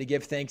taken time to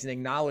give thanks and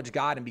acknowledge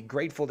God and be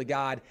grateful to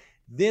God,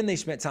 then they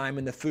spent time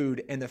in the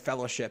food and the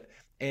fellowship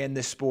and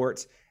the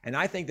sports. And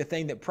I think the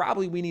thing that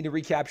probably we need to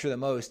recapture the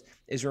most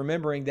is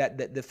remembering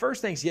that the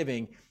first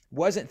Thanksgiving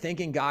wasn't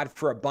thanking God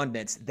for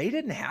abundance. They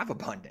didn't have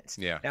abundance.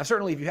 Yeah. Now,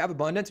 certainly if you have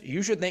abundance,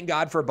 you should thank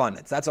God for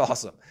abundance. That's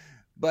awesome.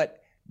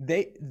 But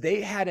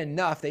they had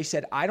enough. They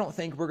said, I don't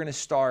think we're going to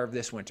starve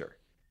this winter.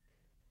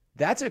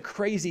 That's a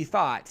crazy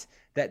thought,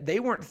 that they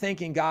weren't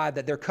thanking God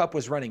that their cup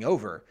was running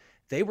over.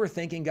 They were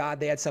thanking God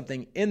they had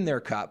something in their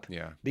cup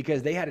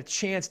because they had a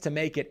chance to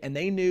make it. And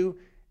they knew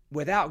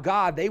without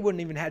God, they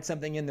wouldn't even had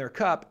something in their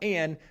cup.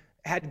 And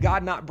had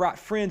God not brought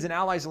friends and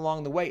allies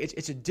along the way,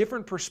 it's a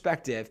different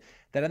perspective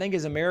that I think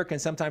as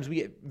Americans, sometimes we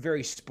get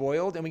very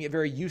spoiled, and we get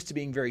very used to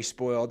being very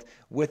spoiled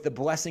with the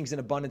blessings and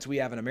abundance we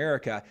have in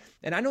America.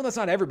 And I know that's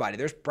not everybody.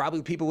 There's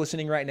probably people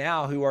listening right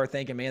now who are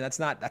thinking, man, that's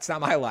not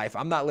my life.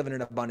 I'm not living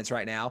in abundance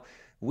right now.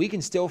 We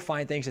can still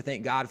find things to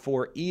thank God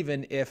for,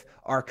 even if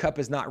our cup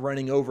is not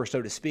running over,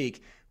 so to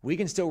speak. We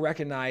can still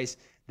recognize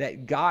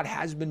that God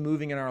has been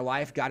moving in our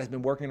life. God has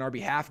been working on our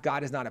behalf.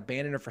 God has not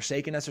abandoned or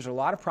forsaken us. There's a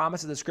lot of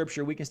promises of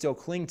Scripture we can still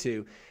cling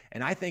to.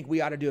 And I think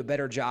we ought to do a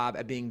better job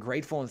at being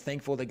grateful and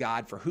thankful to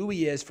God for who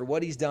he is, for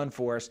what he's done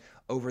for us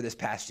over this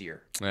past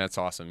year. That's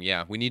awesome.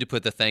 Yeah, we need to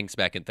put the thanks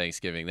back in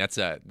Thanksgiving.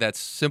 That's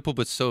simple,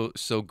 but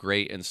so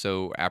great and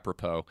so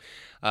apropos.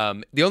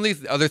 The only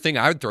other thing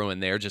I would throw in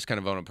there, just kind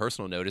of on a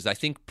personal note, is I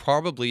think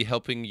probably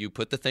helping you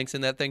put the thanks in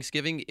that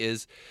Thanksgiving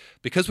is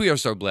because we are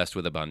so blessed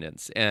with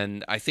abundance.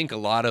 And I think a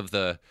lot of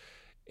the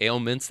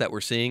ailments that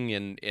we're seeing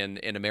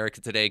in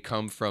America today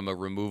come from a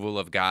removal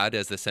of God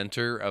as the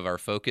center of our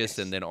focus,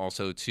 and then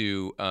also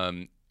to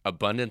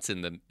abundance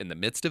in the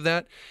midst of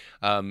that.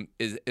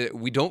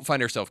 We don't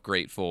find ourselves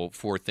grateful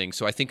for things.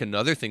 So I think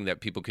another thing that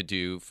people could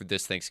do for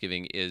this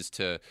Thanksgiving is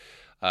to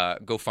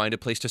go find a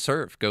place to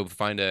serve. Go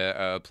find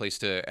a place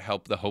to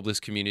help the homeless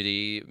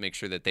community, make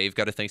sure that they've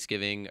got a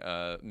Thanksgiving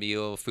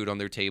meal, food on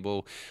their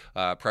table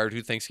prior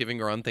to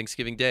Thanksgiving or on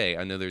Thanksgiving Day.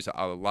 I know there's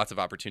lots of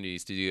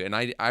opportunities to do, and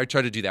I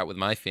try to do that with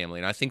my family.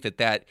 And I think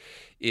that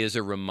is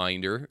a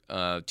reminder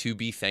to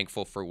be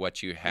thankful for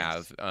what you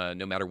have,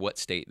 no matter what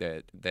state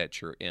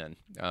that you're in.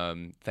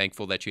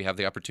 Thankful that you have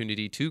the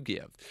opportunity to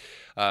give.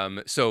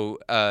 So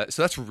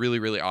that's really,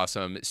 really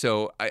awesome.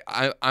 So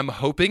I'm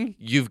hoping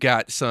you've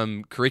got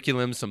some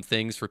curriculum, some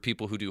things for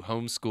people who do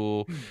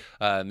homeschool,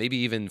 maybe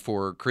even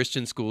for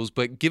Christian schools,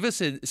 but give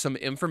us some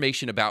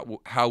information about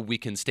how we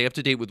can stay up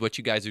to date with what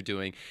you guys are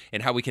doing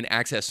and how we can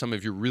access some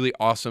of your really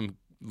awesome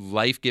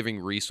life-giving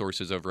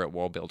resources over at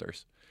Wall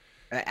Builders.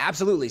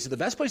 Absolutely. So the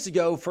best place to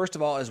go, first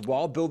of all, is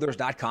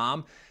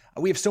wallbuilders.com.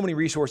 We have so many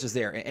resources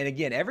there. And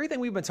again, everything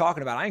we've been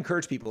talking about, I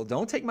encourage people,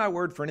 don't take my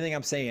word for anything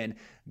I'm saying.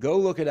 Go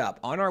look it up.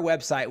 On our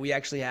website, we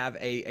actually have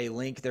a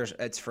link.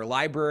 It's for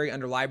library.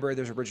 Under library,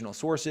 there's original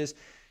sources.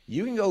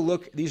 You can go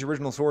look these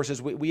original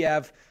sources. We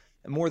have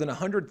more than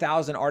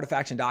 100,000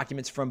 artifacts and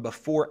documents from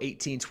before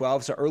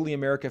 1812. So early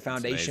America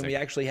Foundation. We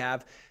actually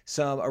have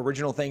some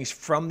original things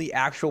from the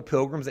actual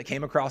pilgrims that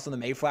came across on the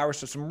Mayflower.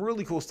 So some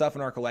really cool stuff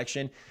in our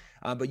collection.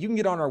 But you can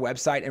get on our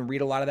website and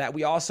read a lot of that.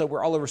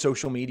 We're all over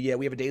social media.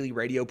 We have a daily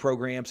radio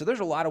program. So there's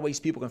a lot of ways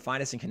people can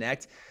find us and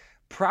connect.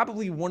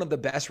 Probably one of the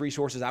best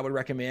resources I would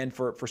recommend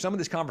for some of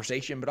this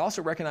conversation, but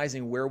also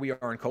recognizing where we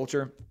are in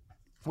culture.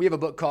 We have a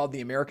book called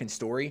The American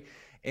Story.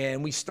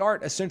 And we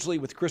start essentially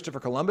with Christopher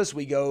Columbus.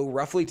 We go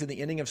roughly to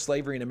the ending of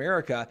slavery in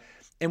America.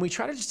 And we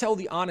try to just tell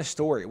the honest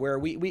story where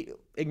we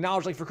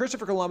acknowledge, like for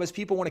Christopher Columbus,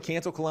 people want to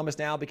cancel Columbus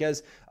now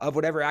because of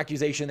whatever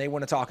accusation they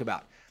want to talk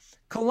about.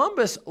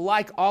 Columbus,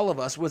 like all of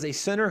us, was a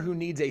sinner who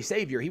needs a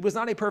savior. He was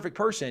not a perfect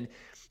person,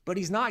 but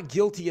he's not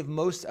guilty of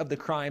most of the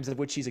crimes of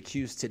which he's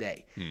accused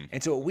today.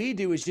 And so what we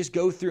do is just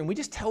go through and we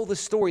just tell the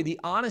story, the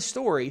honest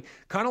story,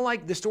 kind of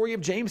like the story of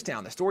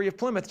Jamestown, the story of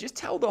Plymouth. Just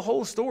tell the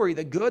whole story,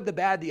 the good, the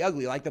bad, the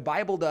ugly, like the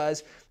Bible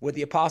does with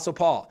the Apostle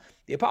Paul.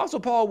 The Apostle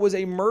Paul was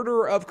a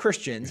murderer of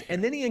Christians,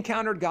 and then he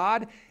encountered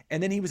God,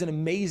 and then he was an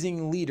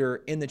amazing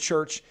leader in the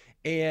church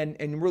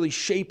and really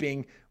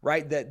shaping,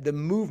 right, the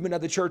movement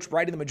of the church,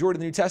 writing the majority of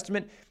the New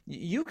Testament.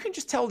 You can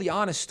just tell the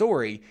honest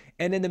story,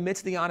 and in the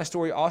midst of the honest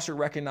story, also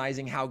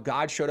recognizing how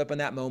God showed up in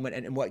that moment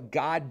and what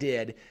God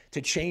did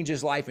to change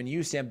his life and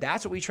use him.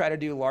 That's what we try to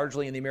do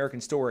largely in The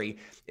American Story,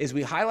 is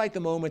we highlight the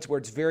moments where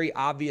it's very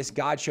obvious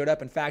God showed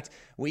up. In fact,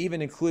 we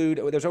even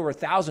include, there's over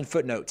 1,000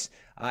 footnotes.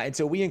 And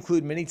so we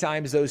include many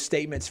times those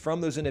statements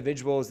from those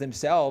individuals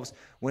themselves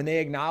when they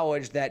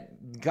acknowledge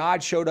that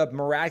God showed up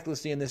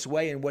miraculously in this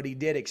way and what he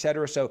did, et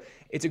cetera. So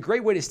it's a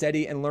great way to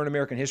study and learn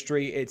American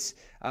history. It's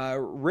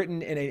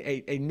written in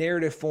a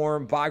narrative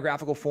form,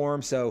 biographical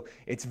form. So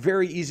it's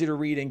very easy to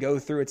read and go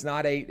through. It's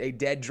not a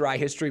dead, dry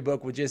history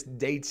book with just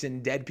dates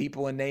and dead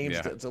people and names.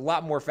 Yeah. It's a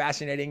lot more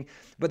fascinating.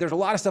 But there's a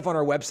lot of stuff on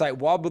our website.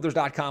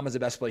 Wallbuilders.com is the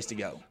best place to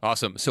go.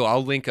 Awesome. So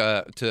I'll link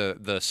to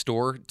the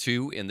store,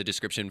 too, in the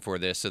description for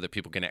this so that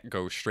people can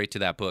go straight to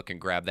that book and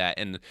grab that.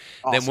 And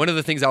then one of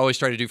the things I always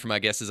try to do for my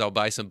guests is I'll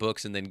buy some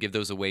books and then give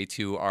those away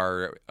to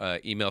our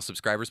email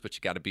subscribers, but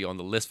you got to be on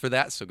the list for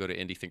that. So go to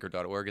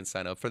indythinker.org and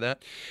sign up for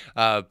that.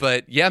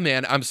 But yeah,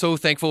 man, I'm so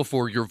thankful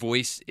for your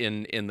voice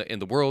in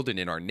the world and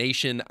in our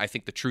nation. I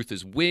think the truth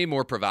is way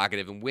more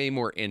provocative and way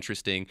more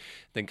interesting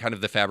than kind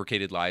of the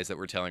fabricated lies that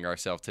we're telling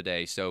ourselves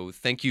today. So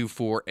thank you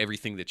for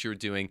everything that you're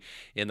doing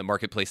in the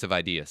marketplace of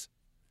ideas.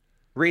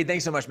 Reed,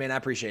 thanks so much, man. I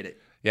appreciate it.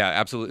 Yeah,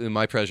 absolutely.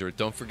 My pleasure.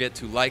 Don't forget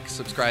to like,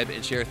 subscribe,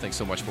 and share. Thanks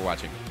so much for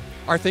watching.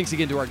 Our thanks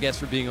again to our guests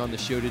for being on the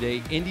show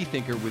today. Indie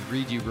Thinker with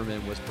Reed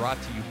Huberman was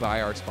brought to you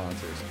by our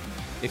sponsors.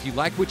 If you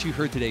like what you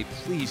heard today,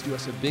 please do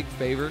us a big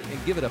favor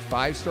and give it a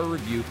 5-star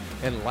review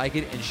and like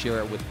it and share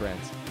it with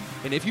friends.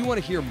 And if you want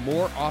to hear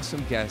more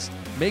awesome guests,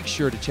 make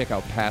sure to check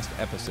out past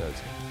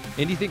episodes.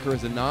 Indie Thinker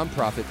is a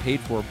nonprofit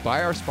paid for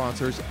by our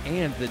sponsors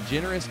and the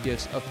generous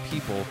gifts of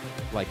people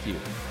like you.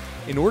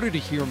 In order to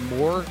hear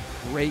more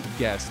great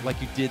guests like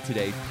you did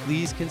today,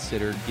 please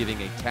consider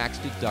giving a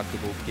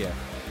tax-deductible gift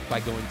by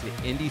going to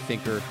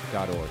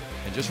indythinker.org.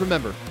 And just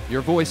remember,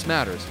 your voice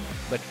matters,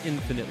 but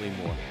infinitely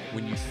more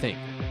when you think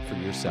for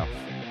yourself.